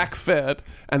like the black Fed,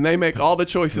 and they make all the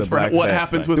choices The for black what Fed.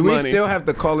 happens with Do money. we still have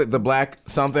to call it the black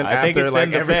something I think after it's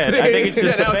like been the Fed. everything? I think it's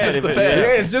just Yeah, the now it's Fed. just the If Fed. Yeah,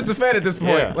 Yeah. it's just the Fed at this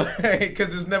point because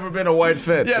there's never been a white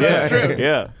Fed. Yeah, that's true.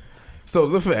 Yeah. So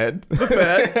the Fed.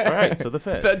 Fed, All right. So the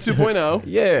Fed. Fed 2.0,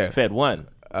 Yeah. Fed 1.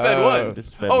 Fed 1. This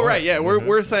is Fed Oh 1. right, yeah,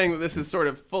 we're saying that this is sort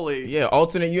of fully Yeah.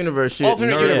 Alternate universe shit.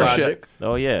 Alternate nerd universe logic. shit.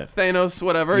 Oh yeah. Thanos,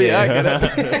 whatever. Yeah, I get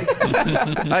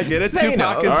it. I get it. Thanos.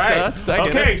 Tupac is All right. dust. I get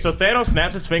Okay, it. so Thanos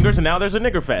snaps his fingers and now there's a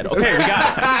nigger Fed. Okay, we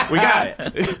got it. We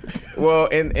got it. Well,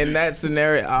 in that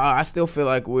scenario, I still feel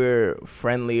like we're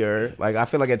friendlier. Like I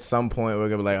feel like at some point we're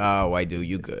gonna be like, oh, white dude,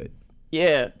 you good.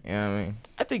 Yeah. You know what I mean?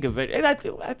 I think of it, and I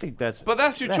think that's. But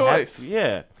that's your that choice.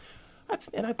 yeah.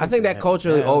 I think that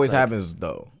culturally yeah, always it's like- happens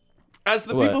though. As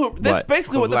the What? people who, that's What?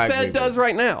 basically For what the black Fed people. does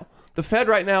right now. The Fed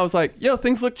right now is like, yo,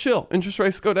 things look chill. Interest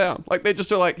rates go down. Like they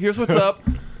just are like, here's what's up.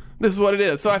 This is what it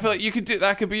is. So I feel like you could do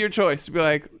that. Could be your choice to be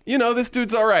like, this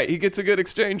dude's all right. He gets a good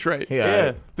exchange rate.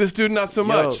 Yeah. This dude not so Yo,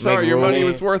 much. Sorry, your money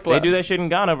was worth They less. do that shit in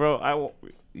Ghana, bro.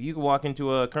 You can walk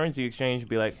into a currency exchange and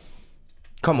be like,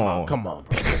 Come on. come on,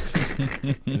 bro.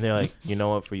 And they're like, you know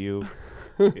what, for you,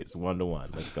 it's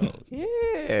 1-to-1. Let's go.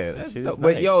 Yeah, that's shit dope. is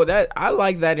But nice. yo, I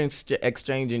like that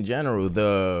exchange in general.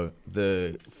 The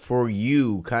for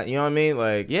you kind, you know what I mean?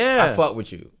 Like, Yeah. I fuck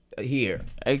with you here.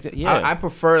 Yeah. I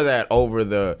prefer that over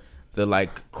the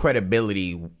like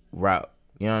credibility route.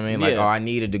 You know what I mean? Like, Yeah. oh, I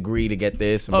need a degree to get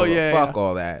this. And Oh, blah, blah, yeah, fuck yeah.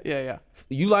 all that. Yeah.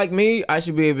 You like me? I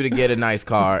should be able to get a nice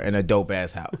car and a dope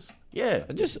ass house. yeah.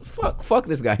 Just fuck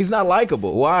this guy. He's not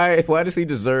likable. Why does he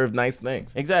deserve nice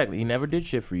things? Exactly. He never did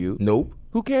shit for you. Nope.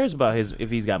 Who cares about if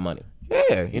he's got money?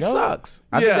 Yeah, he know? sucks.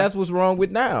 I Yeah. think that's what's wrong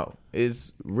with now.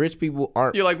 Is rich people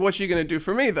aren't. You're like, what you gonna do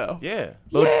for me though? Yeah.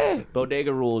 Yeah.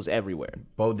 Bodega rules everywhere.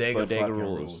 Bodega fucking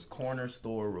rules. rules. Corner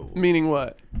store rules. Meaning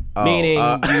what? Meaning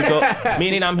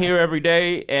meaning I'm here every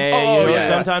day, and Oh, yeah.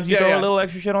 sometimes you Yeah, throw yeah. a little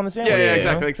extra shit on the sandwich. Yeah, you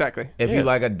exactly, know? exactly. If Yeah. you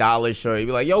like a dollar shirt, you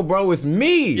be like, "Yo, bro, it's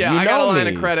me." Yeah, you I got a know line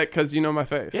me. of credit because you know my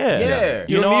face. Yeah. Yeah. You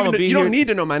You know don't I'm even. gonna be You here. don't need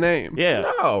to know my name. Yeah.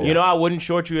 No. You know I wouldn't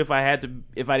short you if I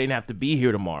didn't have to be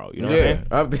here tomorrow. You know what I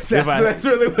Yeah, mean? that's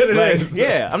really what it is. Like,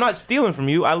 yeah, I'm not stealing from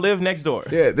you. I live next door.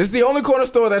 Yeah, this is the only corner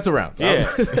store that's around. Yeah.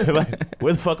 Like,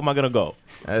 where the fuck am I gonna go?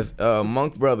 As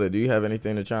Monk brother, do you have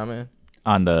anything to chime in?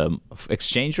 On the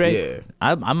exchange rate, Yeah.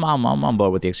 I'm on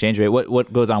board with the exchange rate.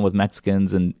 What goes on with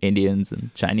Mexicans and Indians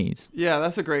and Chinese? Yeah,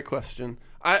 that's a great question.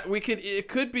 It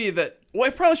could be that. Well,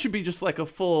 it probably should be just like a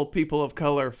full people of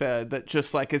color Fed that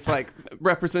just like it's like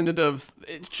representatives.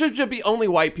 It should just be only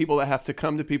white people that have to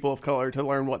come to people of color to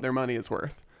learn what their money is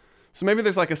worth. So maybe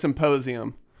there's like a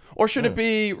symposium. Or should it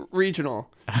be regional?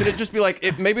 Should it just be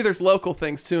like maybe there's local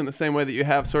things too in the same way that you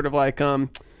have sort of like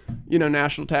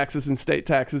national taxes and state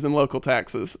taxes and local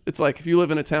taxes. It's like if you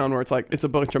live in a town where it's like it's a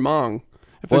bunch of Hmong.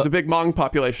 If there's a big Hmong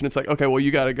population, it's like okay, well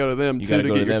you got to go to them too gotta to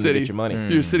go get to your them to city get your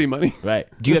money. your city money. Right.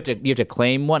 Do you have to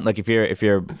claim one? Like if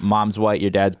your mom's white,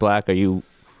 your dad's black, are you?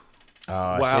 Oh,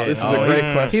 Wow, shit. this is a great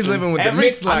question. He's living with the Every,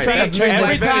 mixed I'm life. saying, That's mixed every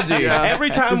life time, energy. Yeah. every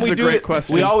time This we is a do great it,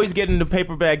 question. we always get into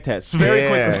paper bag tests very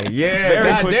quickly. Yeah, Very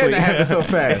God quickly. damn, that happened so It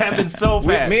fast. happens so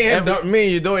fast. Me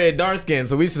and your daughter dark skin,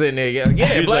 so we sitting there. Yeah,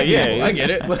 He's black like, yeah, people. yeah. I get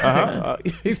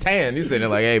it. He's tan. He's sitting there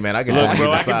like, hey man, I can Look, on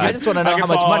bro, either I side. just wanna know I can how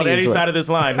much fall money on any is worth. side of this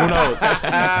line. Who knows?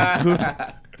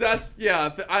 That's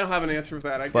I don't have an answer for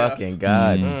that. I Fucking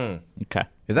guess. God. Okay.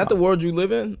 Is that the world you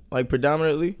live in? Like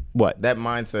predominantly? What? That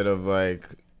mindset of like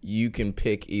you can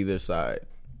pick either side.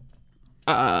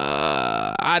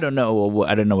 I don't know.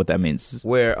 I don't know what that means.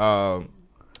 Where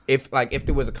if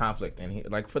there was a conflict in here,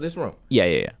 like for this room,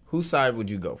 Yeah. whose side would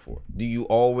you go for? Do you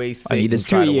always sit there's and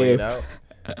try two to of weigh you. it out?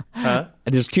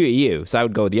 There's two of you, so I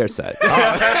would go with your side.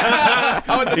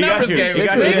 Oh, it's a You got numbers you. game. You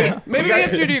got Maybe- you. Maybe the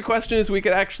answer to your question is we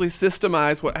could actually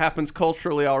systemize what happens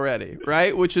culturally already,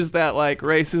 right? Which is that like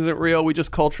race isn't real. We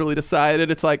just culturally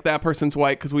decided it's like that person's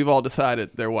white because we've all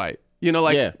decided they're white. You know,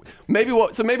 like Yeah. maybe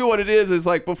what it is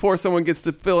like before someone gets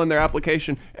to fill in their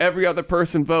application, every other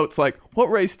person votes like, what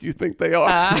race do you think they are?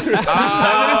 And then as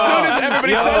soon as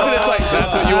everybody says it, it's like,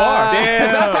 that's what you are. Damn.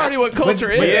 'Cause that's already what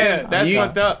culture is. yeah, that's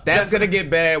fucked up. That's gonna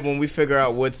get bad when we figure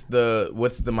out what's the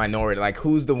minority. Like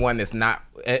who's the one that's not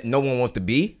no one wants to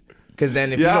be. Because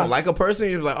then if you Yeah. don't like a person,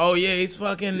 you're like, oh yeah, he's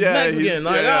fucking Yeah, Mexican. he's-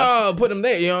 Like yeah. oh, put him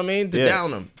there. You know what I mean? To Yeah.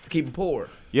 down him, to keep him poor.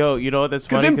 Yo, you know what? That's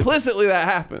Because funny. implicitly that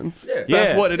happens. Yeah.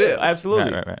 That's what it is.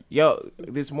 Absolutely. Right. Yo,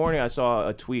 this morning I saw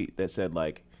a tweet that said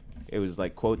like, it was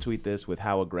like quote tweet this with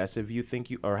how aggressive you think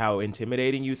you or how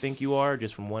intimidating you think you are,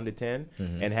 just from 1 to 10,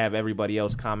 and have everybody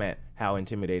else comment how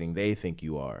intimidating they think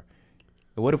you are.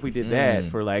 And what if we did that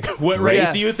for like, what race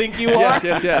Yes. do you think you are?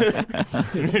 Yes.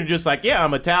 You're just like, yeah,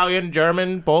 I'm Italian,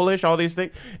 German, Polish, all these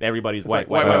things. And everybody's white.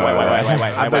 white, white.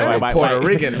 I thought you were Puerto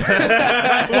Rican.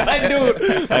 White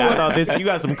dude. Like, I thought you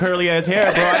got some curly ass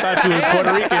hair, bro. I thought you was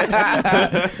Puerto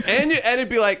Rican. And it'd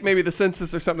be like maybe the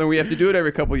census or something. We have to do it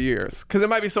every couple years because it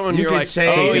might be someone You you're can like,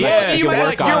 change. oh You can, yeah, like, you might be work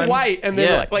like, you're on. white, and then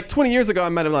Yeah. like 20 years ago I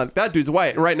might have been like, that dude's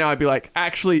white, and right now I'd be like,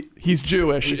 actually he's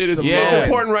Jewish. It is Samoan. it's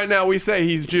important right now we say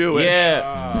he's Jewish.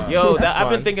 Yeah. Yo, I've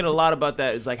been fun. thinking a lot about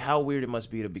that. It's like how weird it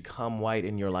must be to become white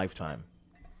in your lifetime.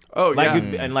 Oh Like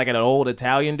yeah. and like an old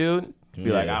Italian dude. Be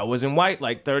like, I wasn't white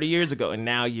like 30 years ago, and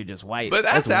now you're just white. But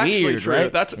that's actually weird, true.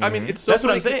 right? That's I mean, it's so That's what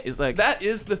funny I'm saying. 'cause It's like that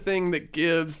is the thing that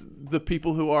gives the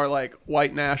people who are like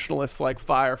white nationalists like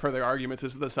fire for their arguments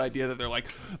is this idea that they're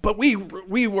like, but we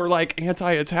were like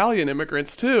anti-Italian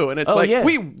immigrants too, and it's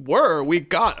we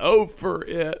got over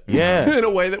it, in a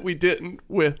way that we didn't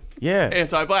with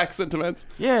anti-black sentiments.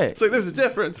 Yeah, so there's a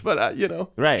difference, but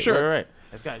right, sure, right.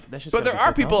 That's just but there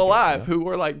are people alive who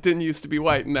were like didn't used to be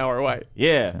white and now are white.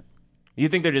 Yeah. You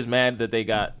think they're just mad that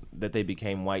they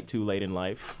became white too late in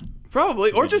life?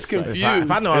 Probably, or just confused.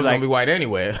 If I know I was gonna be white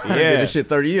anyway, I did this shit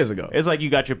 30 years ago. It's like you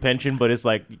got your pension, but it's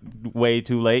like way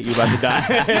too late. You're about to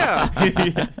die.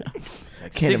 Yeah.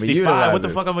 65. What the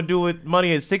fuck I'm gonna do with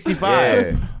money at 65?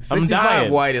 Yeah. I'm 65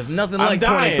 dying. white is nothing like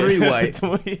 23 white.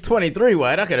 23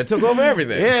 white, I could have took over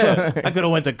everything. Yeah, I could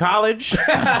have went to college.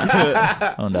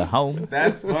 On the home.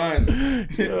 That's fun.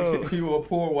 You were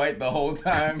poor white the whole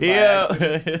time.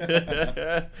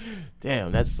 Yeah.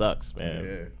 Damn, that sucks, man.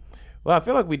 Yeah. Well, I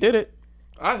feel like we did it.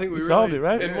 I think we solved really, it,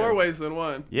 right? In more ways than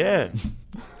one. Yeah.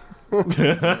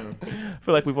 I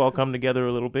feel like we've all come together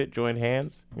a little bit, joined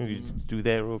hands. We just do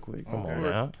that real quick. Come on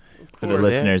now. For the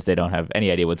listeners, they don't have any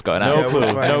idea what's going on. No clue.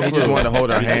 No, we just wanted to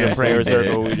hold our hands. Prayer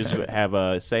circle. We just have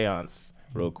a seance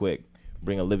real quick.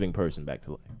 Bring a living person back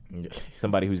to life.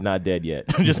 Somebody who's not dead yet.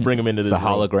 Just bring them into this It's a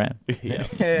room. hologram. Yeah.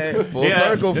 Full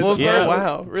circle. Yeah.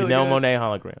 Wow, really Janelle good. Monáe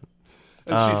hologram.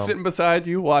 And she's sitting beside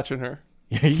you watching her.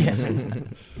 Yeah.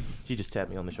 She just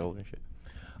tapped me on the shoulder and shit.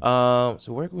 So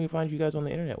where can we find you guys on the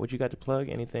internet? What you got to plug?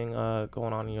 Anything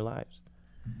going on in your lives?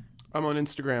 I'm on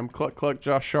Instagram, cluck cluck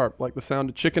Josh Sharp, like the sound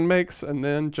a chicken makes, and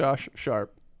then Josh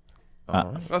Sharp.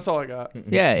 That's all I got.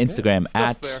 Yeah, Instagram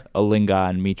Stuff's at there.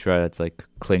 Alingon Mitra. It's like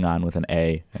Klingon with an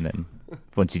A, and then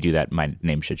once you do that, my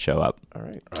name should show up. All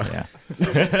right. Yeah.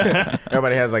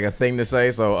 Everybody has like a thing to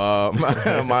say. So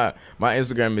my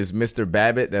Instagram is Mr.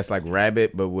 Babbitt. That's like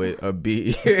rabbit, but with a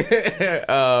B.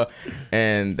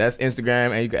 And that's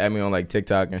Instagram. And you can add me on like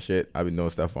TikTok and shit. I've been doing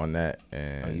stuff on that.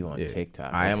 And Are you on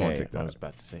TikTok? I am on Okay. TikTok. I was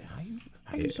about to say,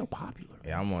 how you so popular?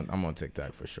 Yeah, I'm on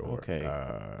TikTok for sure. Okay.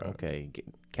 Okay.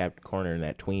 Capped corner in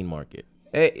that tween market.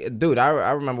 Hey, dude, I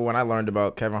remember when I learned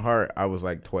about Kevin Hart, I was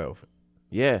like 12.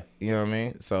 Yeah. You know what I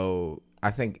mean? So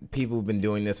I think people have been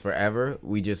doing this forever.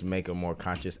 We just make a more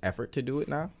conscious effort to do it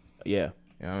now. Yeah.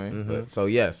 You know what I mean? But, so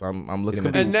yes, I'm looking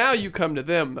at And now you come to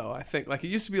them though. I think like it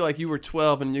used to be like you were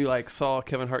 12 and you like saw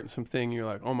Kevin Hart in something. And you're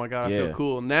like, oh my god, I feel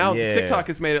cool. Now TikTok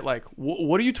has made it like,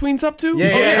 what are you tweens up to?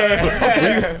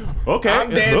 Yeah. Okay. I'm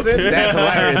dancing. That's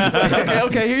hilarious.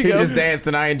 okay, here you He go. just danced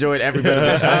and I enjoyed every bit of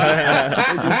it.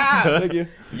 Thank you.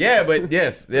 Yeah, but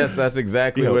yes, that's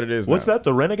exactly what it is. What's now. that?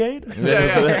 The Renegade?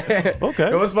 Yeah.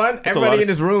 Okay. It was fun. a lot Everybody of- in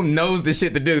this room knows the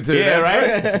shit to do too. Yeah,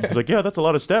 That's- right? It's like, yeah, that's a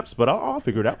lot of steps, but I'll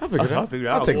figure it out. I'll figure it out.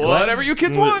 I'll take Whatever you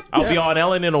kids want. I'll be on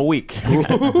Ellen in a week. All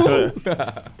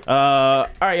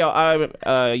right, y'all. I'm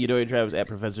you Doy Travis at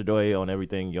Professor Doy on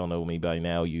everything. Y'all know me by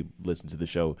now. You listen to the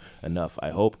show enough,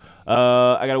 I hope.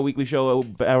 I got a weekly show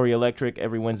at Bowery Electric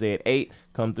every Wednesday at 8.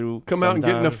 Come through. Come out and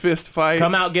get in a sometime. fist fight.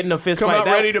 Come out, get in a fist Come fight. out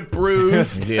ready to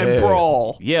bruise and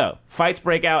brawl. Yeah, fights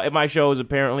break out at my shows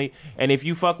apparently, and if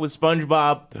you fuck with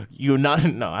SpongeBob, you're not.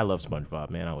 No, I love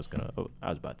SpongeBob, man. I was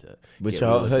about to. But get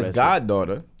y'all, real his aggressive.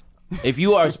 goddaughter. If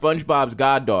you are SpongeBob's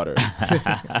goddaughter,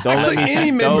 Actually,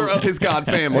 any member of his god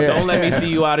family. don't let me see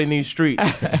you out in these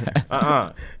streets.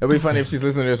 It'd be funny if she's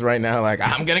listening to this right now. Like,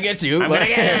 I'm gonna get you.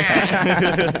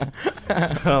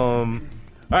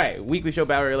 All right, weekly show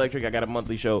Bowery Electric. I got a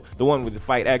monthly show. The one with the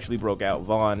fight actually broke out.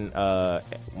 Vaughn,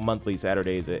 monthly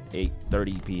Saturdays at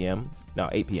 8:30 p.m. No,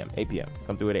 8 p.m. 8 p.m.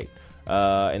 Come through at 8.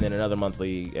 And then another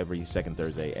monthly every second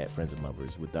Thursday at Friends and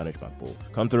Lovers with Danish Makbul.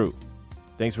 Come through.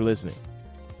 Thanks for listening.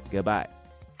 Goodbye.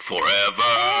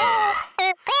 Forever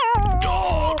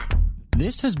Dog.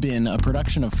 This has been a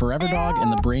production of Forever Dog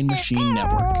and the Brain Machine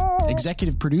Network.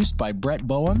 Executive produced by Brett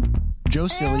Boehm, Joe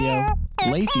Cilio,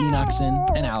 Leif Enochson,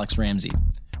 and Alex Ramsey.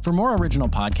 For more original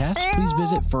podcasts, please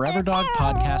visit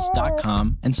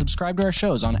foreverdogpodcast.com and subscribe to our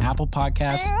shows on Apple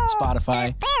Podcasts,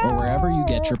 Spotify, or wherever you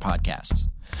get your podcasts.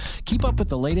 Keep up with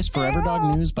the latest Forever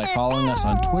Dog news by following us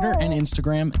on Twitter and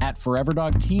Instagram at Forever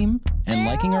Dog Team and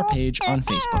liking our page on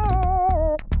Facebook.